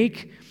 and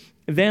make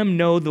them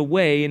know the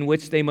way in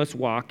which they must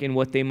walk and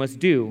what they must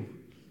do.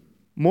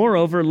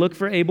 Moreover, look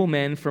for able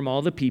men from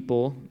all the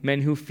people,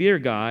 men who fear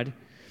God,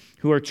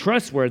 who are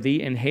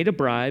trustworthy and hate a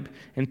bribe,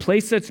 and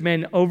place such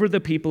men over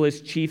the people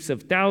as chiefs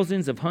of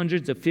thousands, of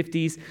hundreds, of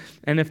fifties,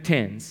 and of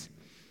tens.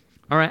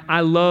 All right, I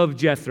love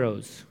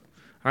Jethros.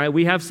 All right,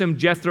 we have some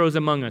Jethros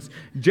among us.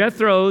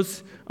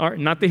 Jethros are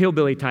not the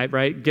hillbilly type,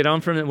 right? Get on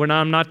from it.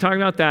 I'm not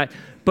talking about that.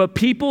 But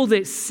people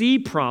that see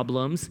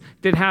problems,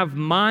 that have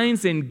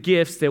minds and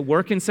gifts that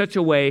work in such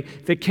a way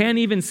that can't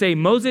even say,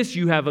 "Moses,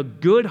 you have a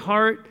good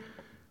heart,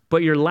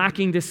 but you're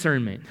lacking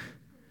discernment,"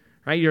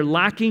 right? You're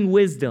lacking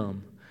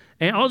wisdom.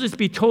 And I'll just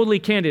be totally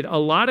candid. A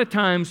lot of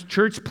times,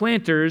 church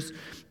planters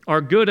are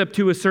good up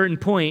to a certain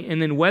point,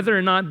 and then whether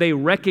or not they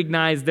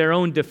recognize their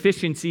own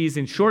deficiencies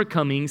and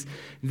shortcomings,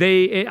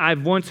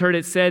 I've once heard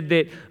it said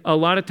that a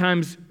lot of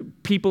times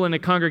people in a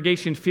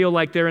congregation feel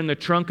like they're in the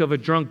trunk of a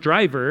drunk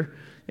driver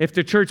if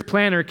the church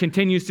planter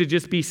continues to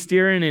just be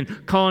steering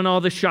and calling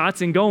all the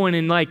shots and going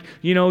and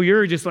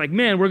you're just like,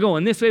 "Man, we're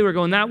going this way, we're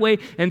going that way."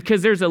 And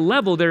because there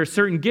are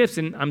certain gifts,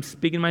 and I'm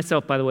speaking to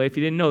myself, by the way, if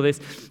you didn't know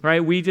this,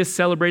 right? We just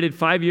celebrated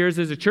 5 years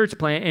as a church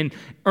plant, and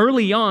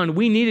early on,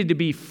 we needed to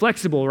be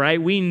flexible,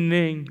 right? We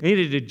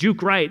needed to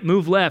juke right,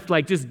 move left,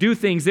 just do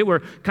things that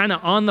were kind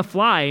of on the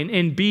fly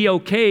and be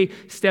okay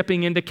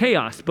stepping into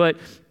chaos. But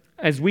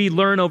as we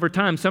learn over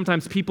time,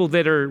 sometimes people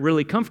that are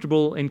really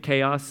comfortable in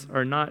chaos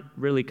are not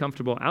really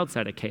comfortable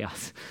outside of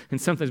chaos. And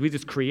sometimes we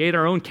just create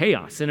our own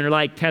chaos and are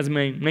like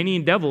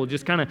Tasmanian devil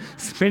just kind of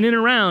spinning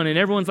around and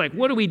everyone's like,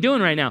 what are we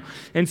doing right now?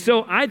 And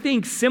so I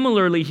think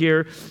similarly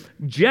here,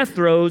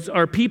 Jethros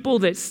are people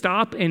that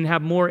stop and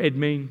have more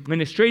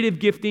administrative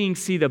gifting,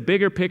 see the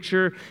bigger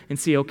picture and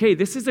see, okay,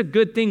 this is a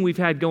good thing we've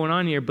had going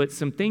on here, but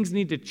some things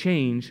need to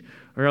change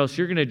or else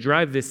you're going to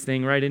drive this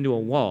thing right into a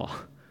wall.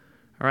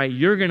 All right,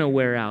 you're going to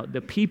wear out. The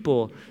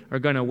people are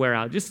going to wear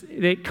out. Just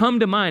they come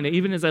to mind,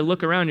 even as I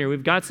look around here,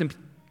 we've got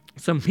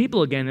some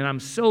people again, and I'm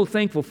so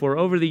thankful for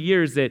over the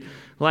years that,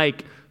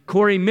 like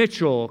Corey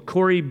Mitchell,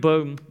 Corey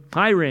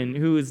Byron,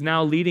 who is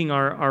now leading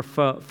our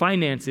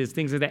finances,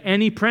 things like that.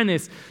 Annie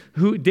Prentice,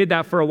 who did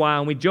that for a while,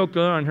 and we joked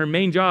on her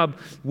main job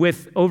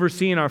with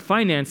overseeing our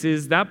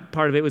finances. That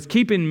part of it was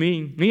keeping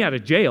me out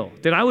of jail.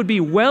 That I would be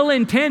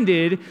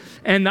well-intended,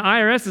 and the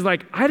IRS is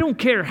like, I don't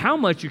care how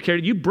much you care.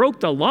 You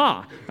broke the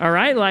law, all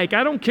right? Like,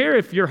 I don't care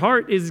if your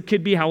heart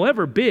could be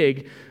however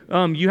big.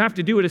 You have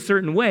to do it a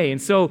certain way. And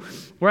so,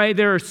 right,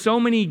 there are so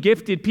many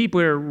gifted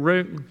people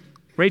here.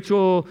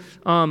 Rachel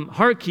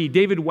Hartkey,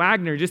 David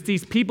Wagner, just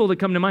these people that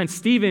come to mind.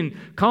 Stephen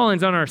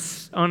Collins on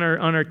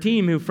our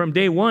team, who from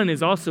day one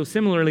has also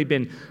similarly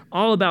been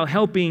all about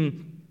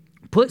helping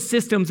put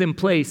systems in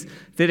place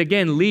that,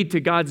 again, lead to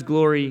God's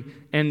glory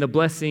and the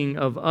blessing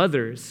of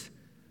others.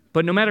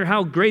 But no matter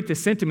how great the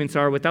sentiments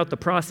are, without the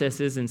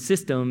processes and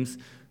systems,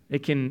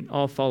 it can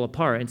all fall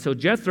apart. And so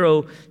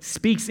Jethro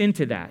speaks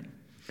into that.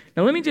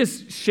 Now, let me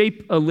just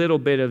shape a little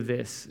bit of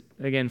this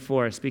again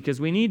for us, because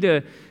we need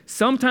to,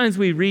 sometimes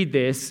we read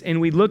this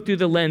and we look through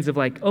the lens of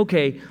like,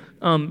 okay,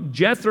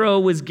 Moses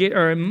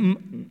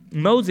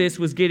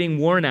was getting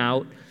worn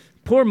out.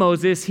 Poor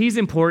Moses, he's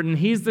important.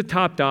 He's the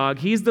top dog.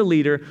 He's the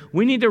leader.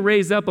 We need to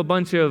raise up a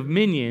bunch of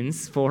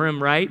minions for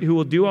him, right, who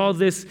will do all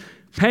this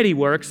petty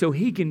work so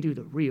he can do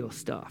the real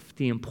stuff,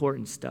 the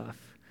important stuff,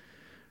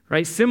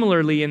 right?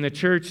 Similarly, in the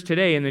church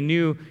today, in the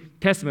New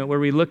Testament, where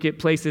we look at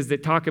places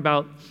that talk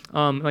about,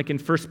 like in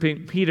 1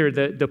 Peter,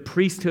 the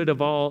priesthood of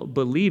all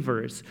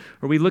believers,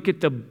 or we look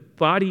at the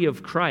body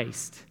of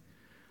Christ,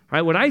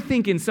 right? What I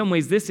think in some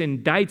ways this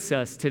indicts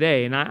us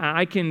today, and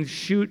I can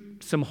shoot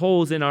some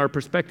holes in our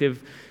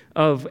perspective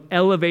of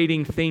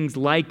elevating things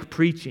like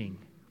preaching,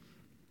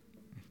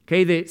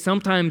 okay, that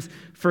sometimes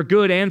for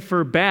good and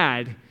for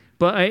bad,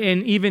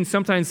 and even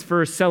sometimes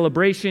for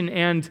celebration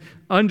and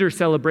under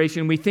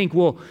celebration, we think,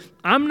 well,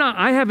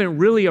 I haven't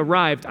really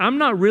arrived. I'm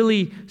not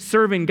really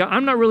serving God.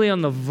 I'm not really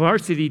on the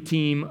varsity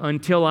team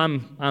until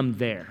I'm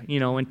there,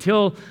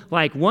 until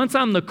like once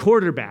I'm the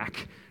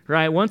quarterback,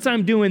 right? Once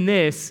I'm doing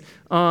this,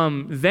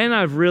 then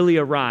I've really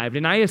arrived.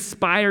 And I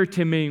aspire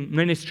to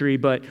ministry,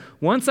 but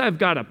once I've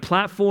got a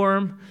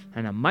platform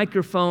and a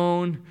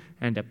microphone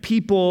and a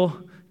people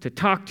to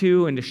talk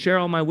to and to share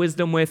all my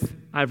wisdom with,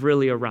 I've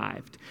really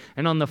arrived.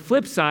 And on the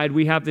flip side,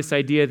 we have this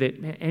idea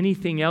that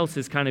anything else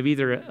is kind of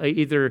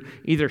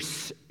either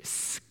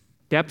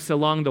steps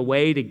along the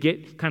way to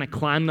kind of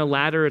climb the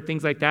ladder or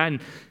things like that.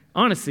 And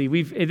honestly,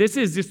 this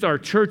is just our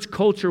church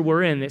culture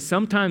we're in, that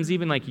sometimes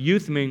even like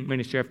youth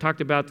ministry, I've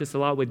talked about this a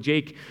lot with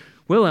Jake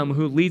Willem,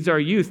 who leads our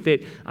youth,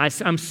 that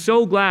I'm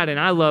so glad and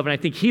I love, and I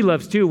think he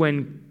loves too,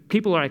 when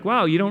people are like,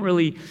 wow, you don't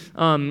really,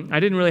 I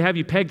didn't really have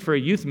you pegged for a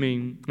youth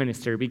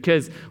minister,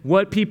 because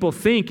what people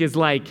think is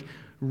like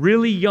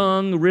really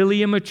young,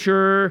 really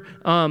immature,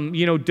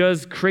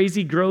 does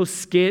crazy gross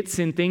skits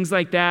and things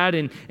like that,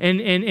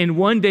 and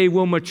one day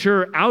will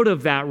mature out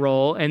of that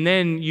role, and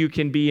then you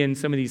can be in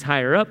some of these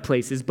higher up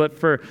places. But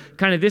for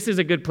kind of, this is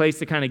a good place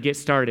to kind of get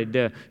started,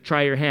 to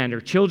try your hand, or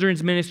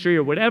children's ministry,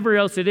 or whatever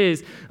else it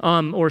is,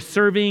 or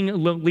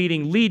serving,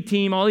 leading lead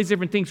team, all these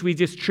different things we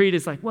just treat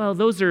as like, well,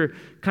 those are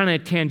kind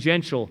of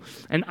tangential.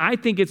 And I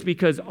think it's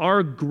because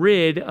our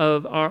grid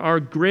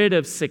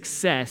of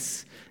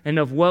success and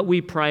of what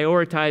we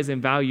prioritize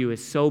and value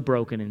is so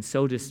broken and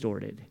so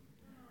distorted.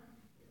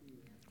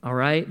 All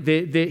right?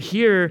 That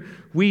here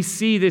we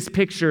see this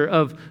picture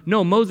of,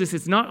 no, Moses,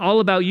 it's not all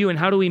about you and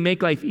how do we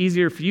make life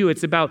easier for you.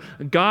 It's about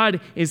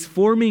God is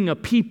forming a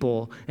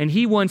people, and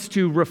he wants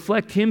to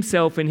reflect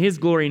himself and his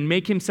glory and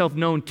make himself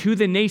known to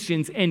the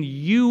nations, and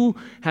you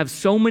have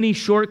so many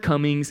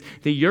shortcomings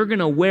that you're going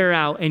to wear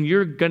out and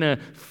you're going to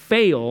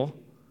fail.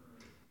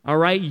 All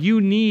right?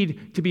 You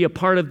need to be a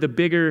part of the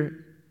bigger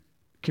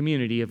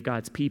community of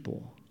God's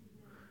people,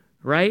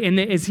 right? And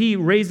as he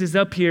raises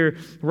up here,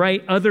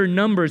 right, other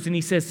numbers, and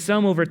he says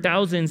some over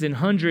thousands and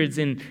hundreds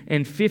and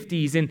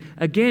 50s. And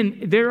again,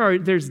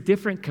 there's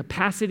different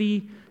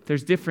capacity,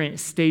 there's different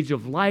stage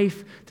of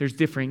life, there's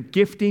different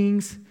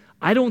giftings.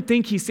 I don't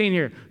think he's saying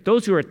here,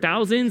 those who are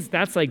thousands,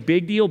 that's like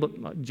big deal,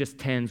 but just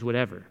tens,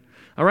 whatever.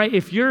 All right,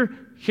 if you're,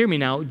 hear me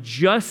now,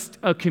 just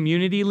a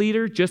community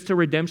leader, just a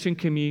redemption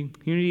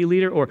community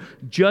leader, or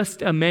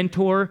just a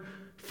mentor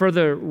for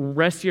the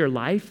rest of your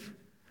life,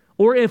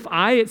 or if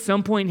I at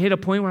some point hit a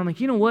point where I'm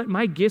like, you know what,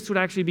 my gifts would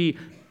actually be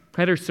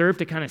better served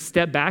to kind of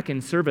step back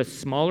and serve a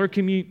smaller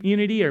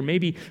community, or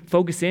maybe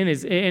focus in.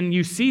 And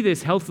you see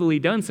this healthily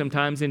done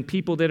sometimes in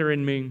people that are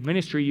in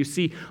ministry. You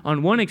see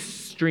on one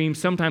extreme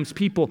sometimes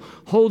people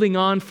holding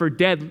on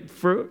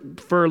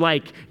for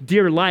like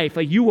dear life.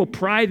 Like, you will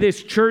pry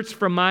this church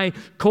from my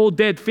cold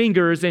dead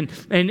fingers,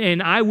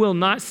 and I will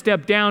not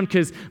step down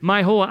because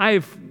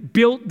I've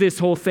built this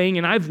whole thing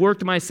and I've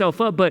worked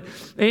myself up,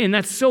 and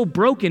that's so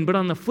broken. But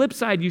on the flip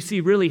side, you see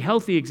really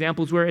healthy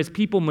examples where as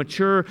people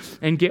mature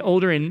and get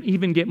older and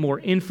even get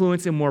more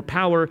influence and more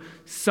power,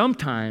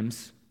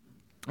 sometimes,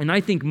 and I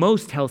think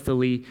most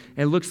healthily,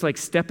 it looks like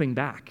stepping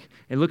back.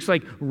 It looks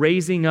like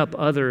raising up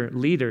other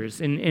leaders.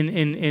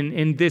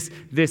 And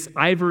this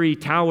ivory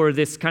tower,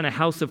 this kind of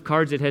house of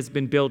cards that has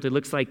been built, it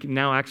looks like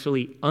now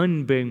actually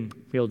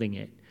unbuilding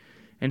it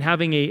and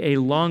having a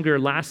longer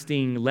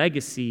lasting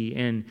legacy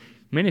and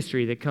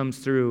ministry that comes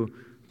through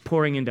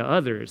pouring into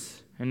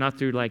others and not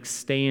through like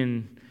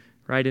staying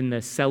right in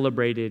the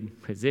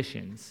celebrated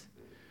positions.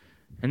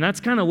 And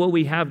that's kind of what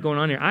we have going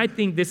on here. I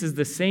think this is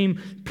the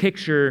same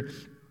picture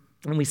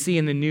when we see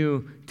in the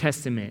New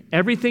Testament.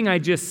 Everything I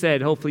just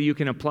said, hopefully you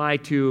can apply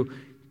to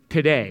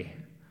today.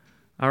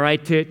 All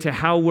right, to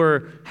how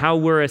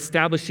we're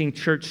establishing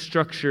church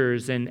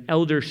structures and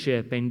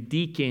eldership and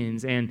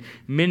deacons and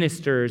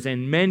ministers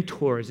and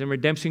mentors and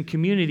redemption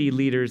community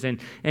leaders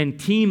and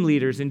team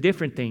leaders and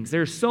different things.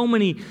 There are so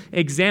many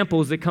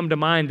examples that come to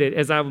mind that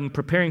as I'm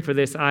preparing for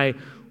this, I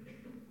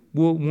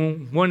will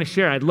want to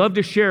share. I'd love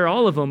to share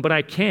all of them, but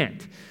I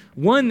can't.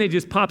 One that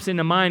just pops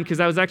into mind, because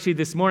I was actually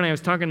this morning, I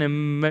was talking to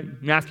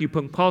Matthew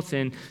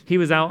Paulson. He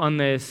was out on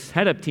this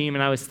head-up team,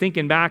 and I was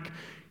thinking back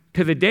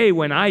to the day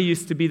when I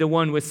used to be the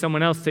one with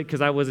someone else because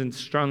I wasn't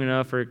strong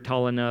enough or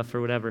tall enough or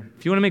whatever.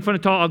 If you want to make fun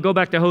of tall, I'll go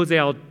back to Jose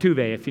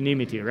Altuve if you need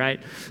me to,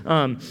 right?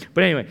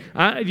 But anyway,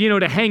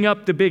 to hang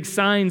up the big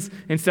signs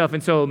and stuff.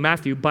 And so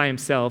Matthew by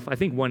himself, I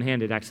think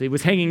one-handed actually,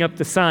 was hanging up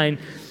the sign.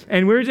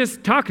 And we were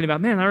just talking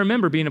about, man, I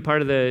remember being a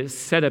part of the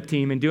setup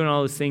team and doing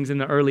all those things in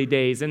the early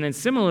days. And then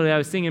similarly, I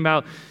was thinking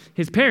about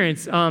his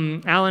parents,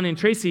 Alan and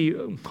Tracy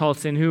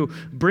Paulson, who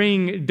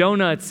bring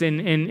donuts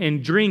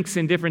and drinks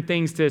and different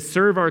things to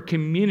serve our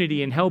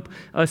community and help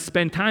us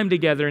spend time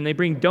together. And they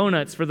bring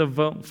donuts for the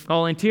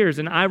volunteers.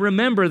 And I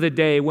remember the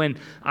day when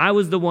I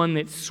was the one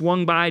that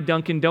swung by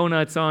Dunkin'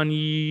 Donuts on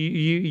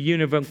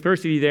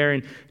University there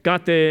and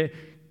got the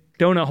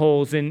donut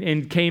holes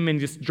and came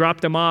and just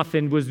dropped them off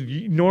and was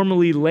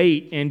normally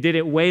late and did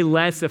it way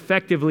less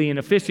effectively and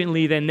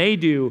efficiently than they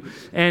do.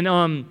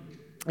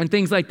 And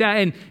things like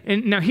that.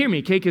 And now hear me,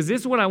 okay? Because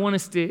this is what I want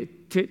us to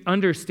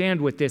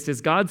understand with this,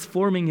 is God's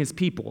forming his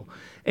people.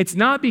 It's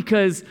not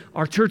because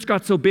our church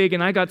got so big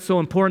and I got so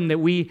important that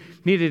we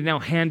needed to now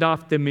hand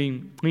off the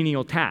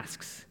menial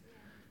tasks.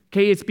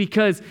 Okay, it's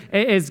because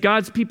as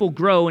God's people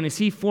grow and as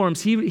he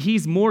forms,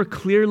 he's more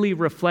clearly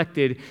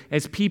reflected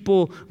as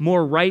people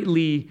more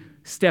rightly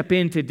step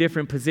into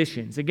different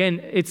positions. Again,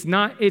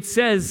 it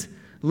says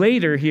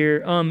later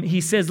here,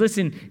 he says,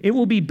 listen, it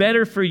will be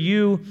better for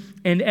you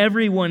and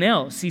everyone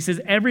else. He says,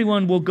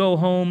 everyone will go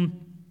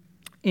home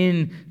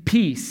in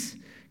peace.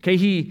 Okay,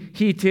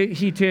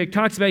 he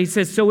talks about, he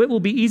says, so it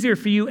will be easier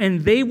for you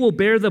and they will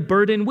bear the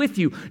burden with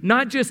you.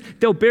 Not just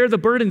they'll bear the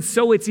burden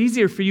so it's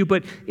easier for you,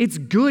 but it's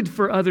good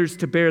for others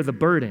to bear the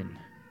burden.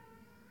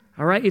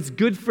 All right, it's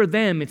good for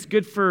them. It's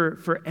good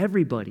for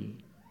everybody.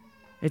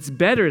 It's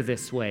better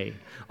this way.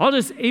 I'll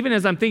just, even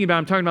as I'm thinking about,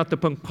 I'm talking about the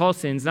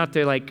Paulsons, not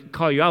to like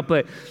call you out,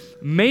 but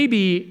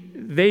maybe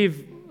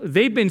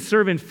they've been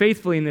serving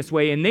faithfully in this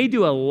way, and they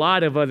do a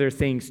lot of other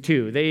things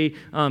too.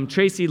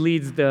 Tracy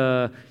leads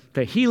the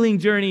healing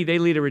journey. They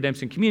lead a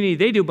redemption community.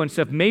 They do a bunch of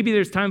stuff. Maybe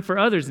there's time for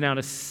others now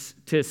to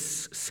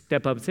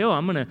step up and say, "Oh,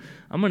 I'm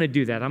gonna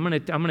do that. I'm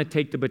gonna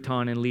take the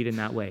baton and lead in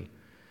that way."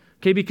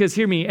 Okay, because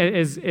hear me,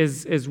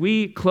 as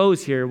we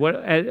close here, what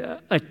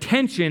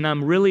attention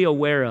I'm really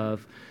aware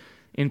of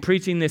in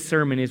preaching this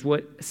sermon is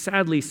what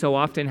sadly so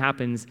often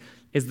happens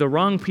is the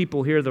wrong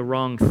people hear the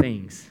wrong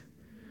things.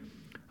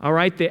 All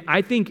right,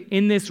 I think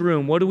in this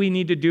room, what do we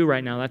need to do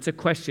right now? That's a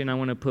question I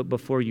want to put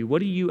before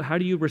you. How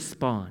do you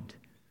respond?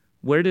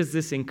 Where does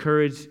this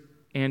encourage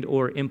and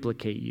or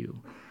implicate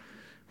you?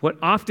 What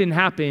often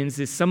happens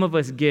is some of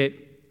us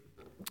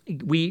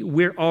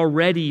we're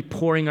already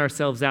pouring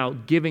ourselves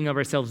out, giving of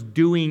ourselves,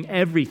 doing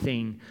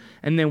everything.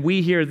 And then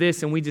we hear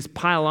this and we just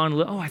pile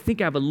on, I think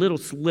I have a little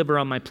sliver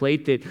on my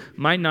plate that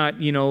might not,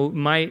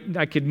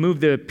 I could move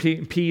the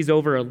peas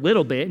over a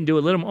little bit and do a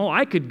little,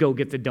 I could go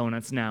get the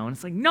donuts now. And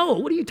it's like, no,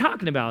 what are you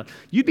talking about?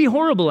 You'd be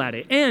horrible at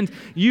it. And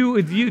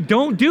you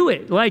don't do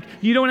it. Like,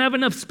 you don't have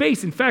enough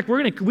space. In fact,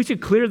 we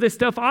should clear this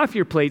stuff off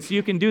your plate so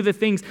you can do the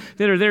things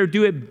that are there,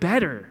 do it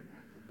better.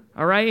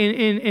 All right?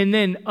 And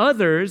then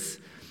others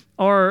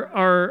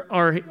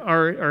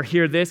are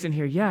hear this and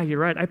hear, yeah, you're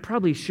right. I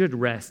probably should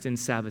rest and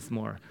Sabbath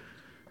more.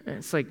 And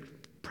it's like,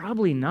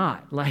 probably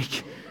not.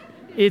 Like,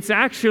 it's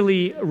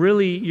actually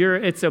really,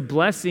 it's a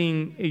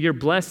blessing. You're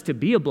blessed to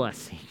be a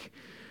blessing.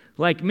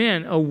 Like,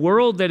 man, a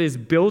world that is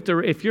built,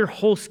 or if your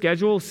whole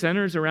schedule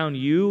centers around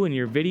you and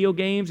your video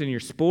games and your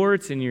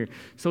sports and your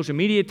social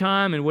media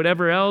time and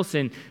whatever else,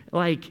 and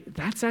like,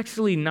 that's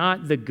actually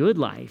not the good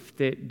life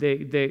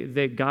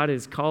that God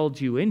has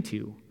called you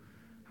into.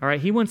 All right,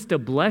 he wants to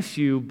bless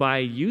you by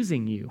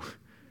using you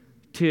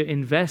to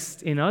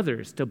invest in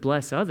others, to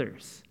bless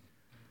others.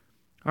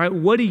 All right,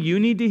 what do you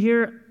need to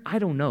hear? I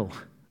don't know.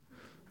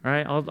 All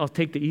right, I'll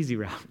take the easy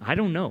route. I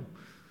don't know.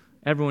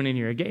 Everyone in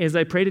here, as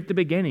I prayed at the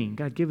beginning,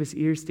 God, give us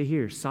ears to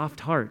hear,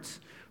 soft hearts.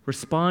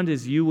 Respond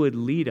as you would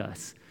lead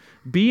us.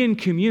 Be in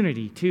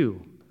community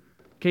too.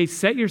 Okay,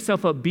 set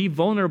yourself up. Be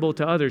vulnerable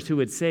to others who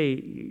would say,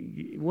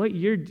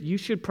 you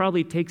should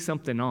probably take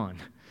something on.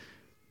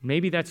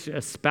 Maybe that's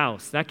a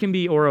spouse. That can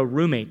be, or a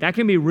roommate. That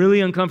can be really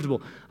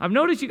uncomfortable. I've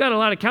noticed you got a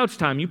lot of couch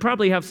time. You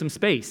probably have some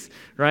space,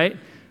 right?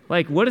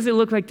 Like, what does it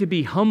look like to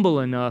be humble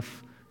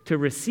enough to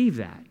receive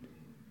that?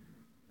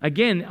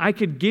 Again, I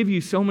could give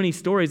you so many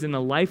stories in the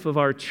life of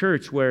our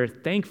church where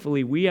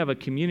thankfully we have a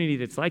community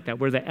that's like that,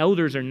 where the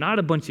elders are not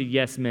a bunch of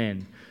yes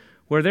men,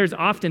 where there's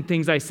often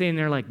things I say and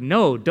they're like,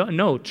 no,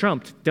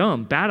 trumped,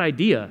 dumb, bad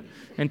idea.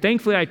 And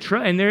thankfully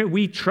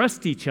we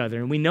trust each other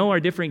and we know our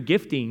different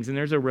giftings and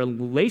there's a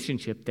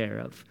relationship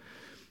there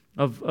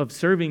of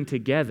serving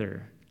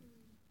together.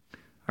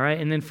 All right,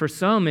 and then for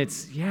some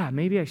it's,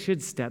 maybe I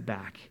should step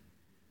back.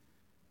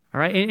 All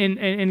right,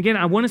 and again,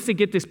 I want us to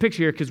get this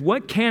picture here because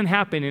what can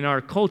happen in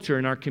our culture,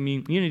 in our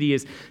community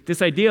is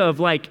this idea of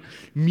like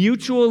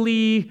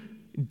mutually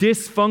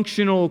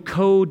dysfunctional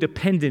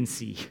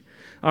codependency,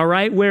 all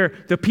right, where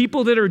the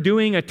people that are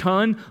doing a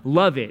ton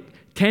love it,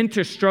 tend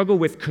to struggle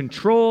with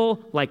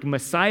control, like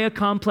Messiah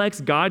complex,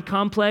 God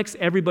complex.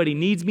 Everybody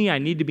needs me. I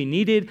need to be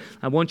needed.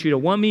 I want you to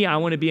want me. I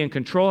want to be in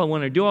control. I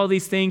want to do all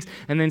these things.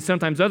 And then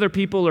sometimes other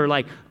people are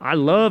like,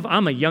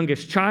 I'm a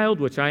youngest child,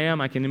 which I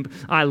am.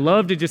 I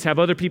love to just have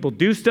other people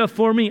do stuff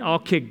for me. I'll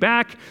kick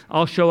back.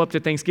 I'll show up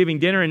to Thanksgiving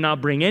dinner and not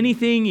bring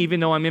anything,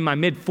 even though I'm in my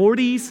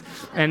mid-40s.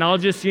 And I'll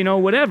just,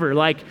 whatever.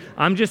 Like,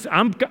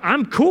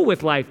 I'm cool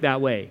with life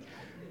that way.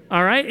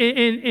 All right,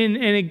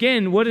 and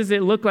again, what does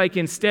it look like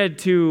instead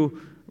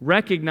to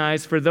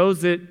recognize for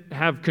those that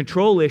have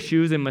control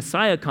issues and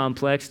Messiah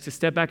complex to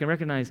step back and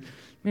recognize,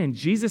 man,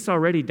 Jesus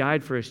already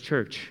died for his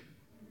church.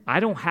 I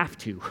don't have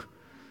to.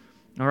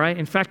 All right,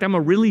 in fact, I'm a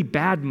really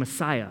bad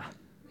Messiah.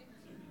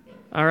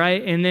 All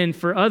right, and then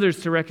for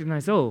others to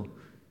recognize,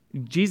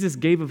 Jesus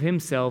gave of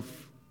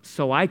himself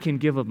so I can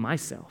give of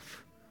myself.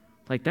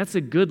 Like, that's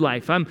a good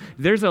life.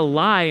 There's a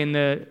lie in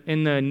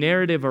the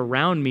narrative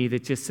around me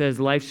that just says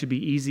life should be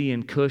easy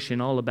and cush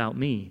and all about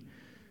me.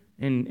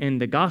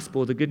 And the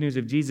gospel, the good news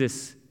of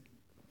Jesus,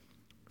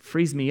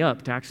 frees me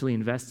up to actually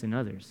invest in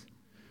others.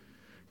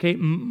 Okay,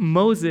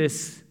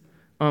 Moses,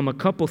 a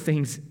couple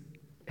things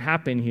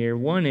happen here.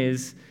 One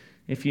is,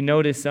 if you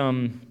notice,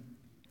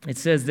 it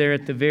says there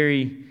at the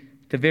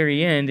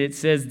very end, it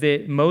says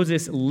that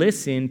Moses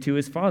listened to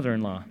his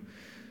father-in-law.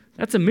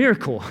 That's a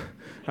miracle,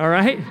 all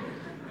right?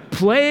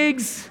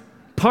 Plagues,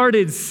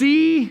 parted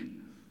sea,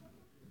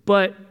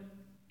 but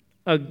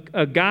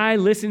a guy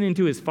listening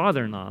to his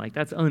father-in-law, like,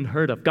 that's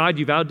unheard of. God,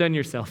 you've outdone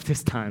yourself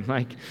this time.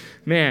 Like,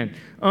 man,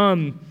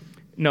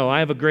 no, I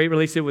have a great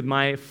relationship with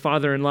my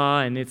father-in-law,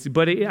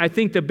 I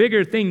think the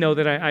bigger thing, though,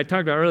 that I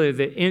talked about earlier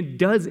that it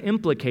does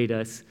implicate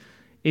us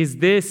is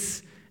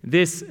this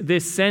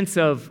sense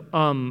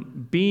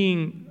of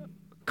being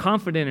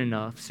confident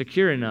enough,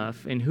 secure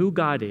enough in who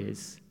God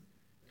is,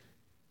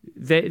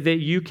 that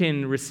you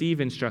can receive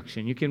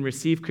instruction, you can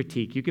receive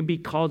critique, you can be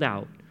called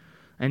out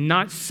and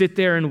not sit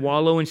there and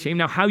wallow in shame.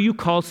 Now, how you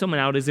call someone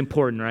out is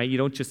important, right? You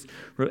don't just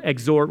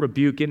exhort,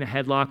 rebuke, get in a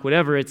headlock,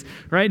 whatever it's,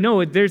 right?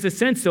 No, there's a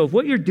sense, though, if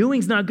what you're doing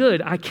is not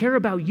good, I care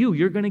about you.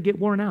 You're going to get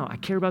worn out. I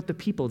care about the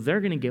people.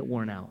 They're going to get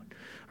worn out,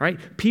 all right?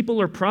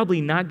 People are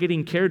probably not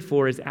getting cared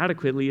for as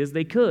adequately as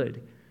they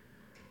could,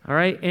 all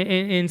right?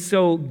 And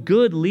so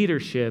good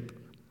leadership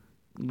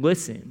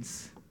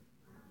listens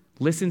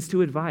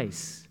to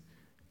advice,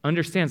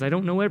 understands I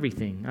don't know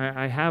everything.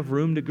 I have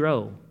room to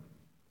grow.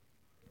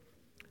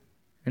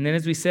 And then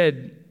as we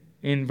said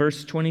in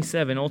verse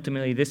 27,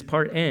 ultimately this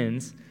part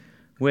ends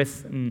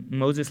with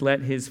Moses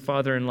let his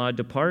father-in-law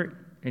depart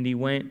and he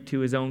went to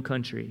his own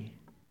country.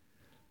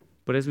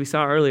 But as we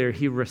saw earlier,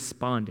 he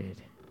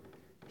responded.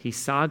 He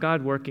saw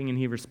God working and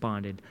he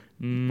responded.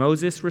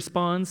 Moses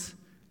responds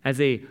as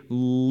a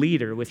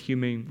leader with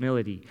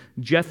humility.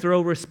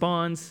 Jethro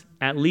responds,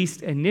 at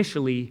least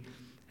initially,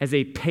 as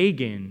a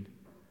pagan,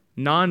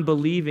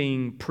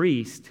 non-believing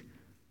priest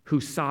who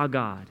saw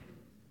God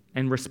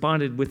and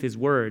responded with his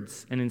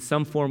words and in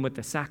some form with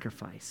the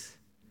sacrifice.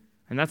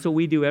 And that's what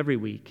we do every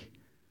week.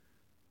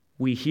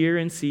 We hear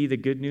and see the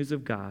good news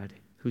of God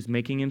who's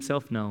making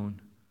himself known,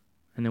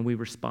 and then we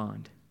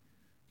respond.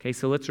 Okay,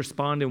 so let's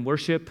respond in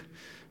worship.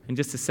 And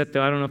just to set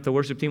I don't know if the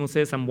worship team will say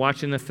this, I'm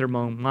watching the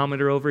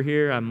thermometer over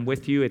here. I'm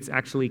with you. It's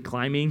actually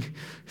climbing.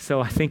 So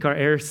I think our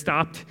air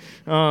stopped.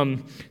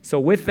 So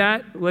with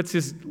that,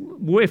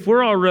 if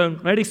we're all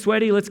ready,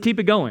 sweaty, let's keep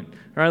it going.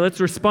 All right,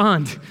 let's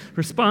respond.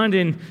 Respond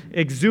in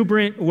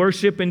exuberant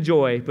worship and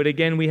joy. But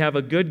again, we have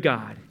a good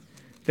God.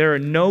 There are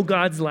no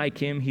gods like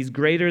him. He's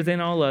greater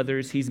than all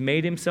others. He's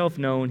made himself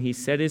known. He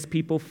set his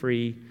people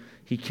free.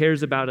 He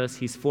cares about us.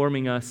 He's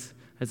forming us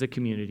as a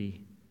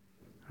community.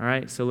 All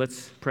right, so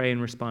let's pray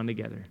and respond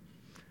together.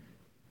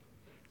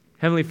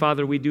 Heavenly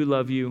Father, we do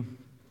love you.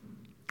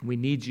 We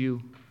need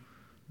you.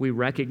 We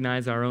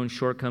recognize our own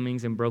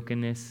shortcomings and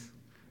brokenness.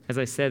 As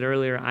I said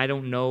earlier, I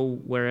don't know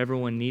where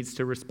everyone needs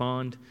to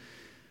respond.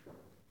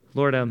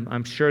 Lord,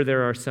 I'm sure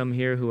there are some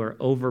here who are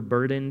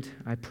overburdened.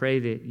 I pray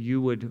that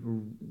you would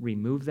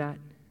remove that.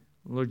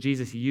 Lord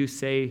Jesus, you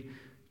say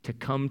to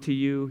come to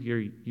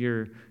you.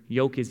 Your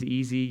yoke is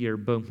easy. Your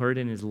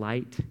burden is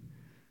light.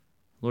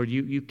 Lord,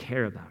 you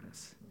care about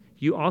us.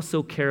 You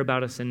also care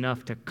about us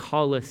enough to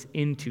call us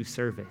into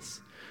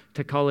service,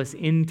 to call us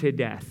into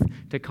death,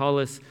 to call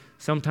us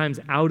sometimes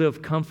out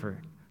of comfort.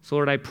 So,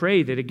 Lord, I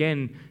pray that,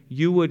 again,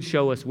 you would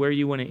show us where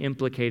you want to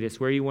implicate us,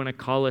 where you want to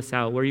call us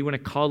out, where you want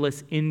to call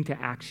us into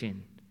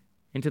action,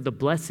 into the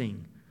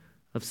blessing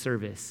of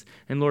service.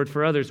 And, Lord,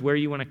 for others, where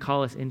you want to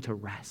call us into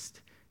rest,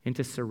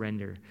 into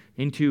surrender,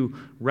 into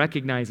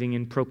recognizing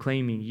and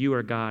proclaiming you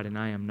are God and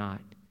I am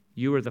not.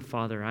 You are the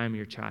Father, I am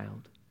your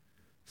child.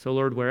 So,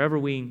 Lord, wherever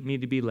we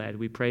need to be led,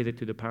 we pray that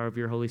through the power of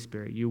your Holy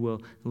Spirit, you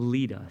will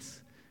lead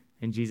us.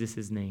 In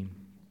Jesus' name,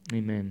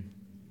 amen.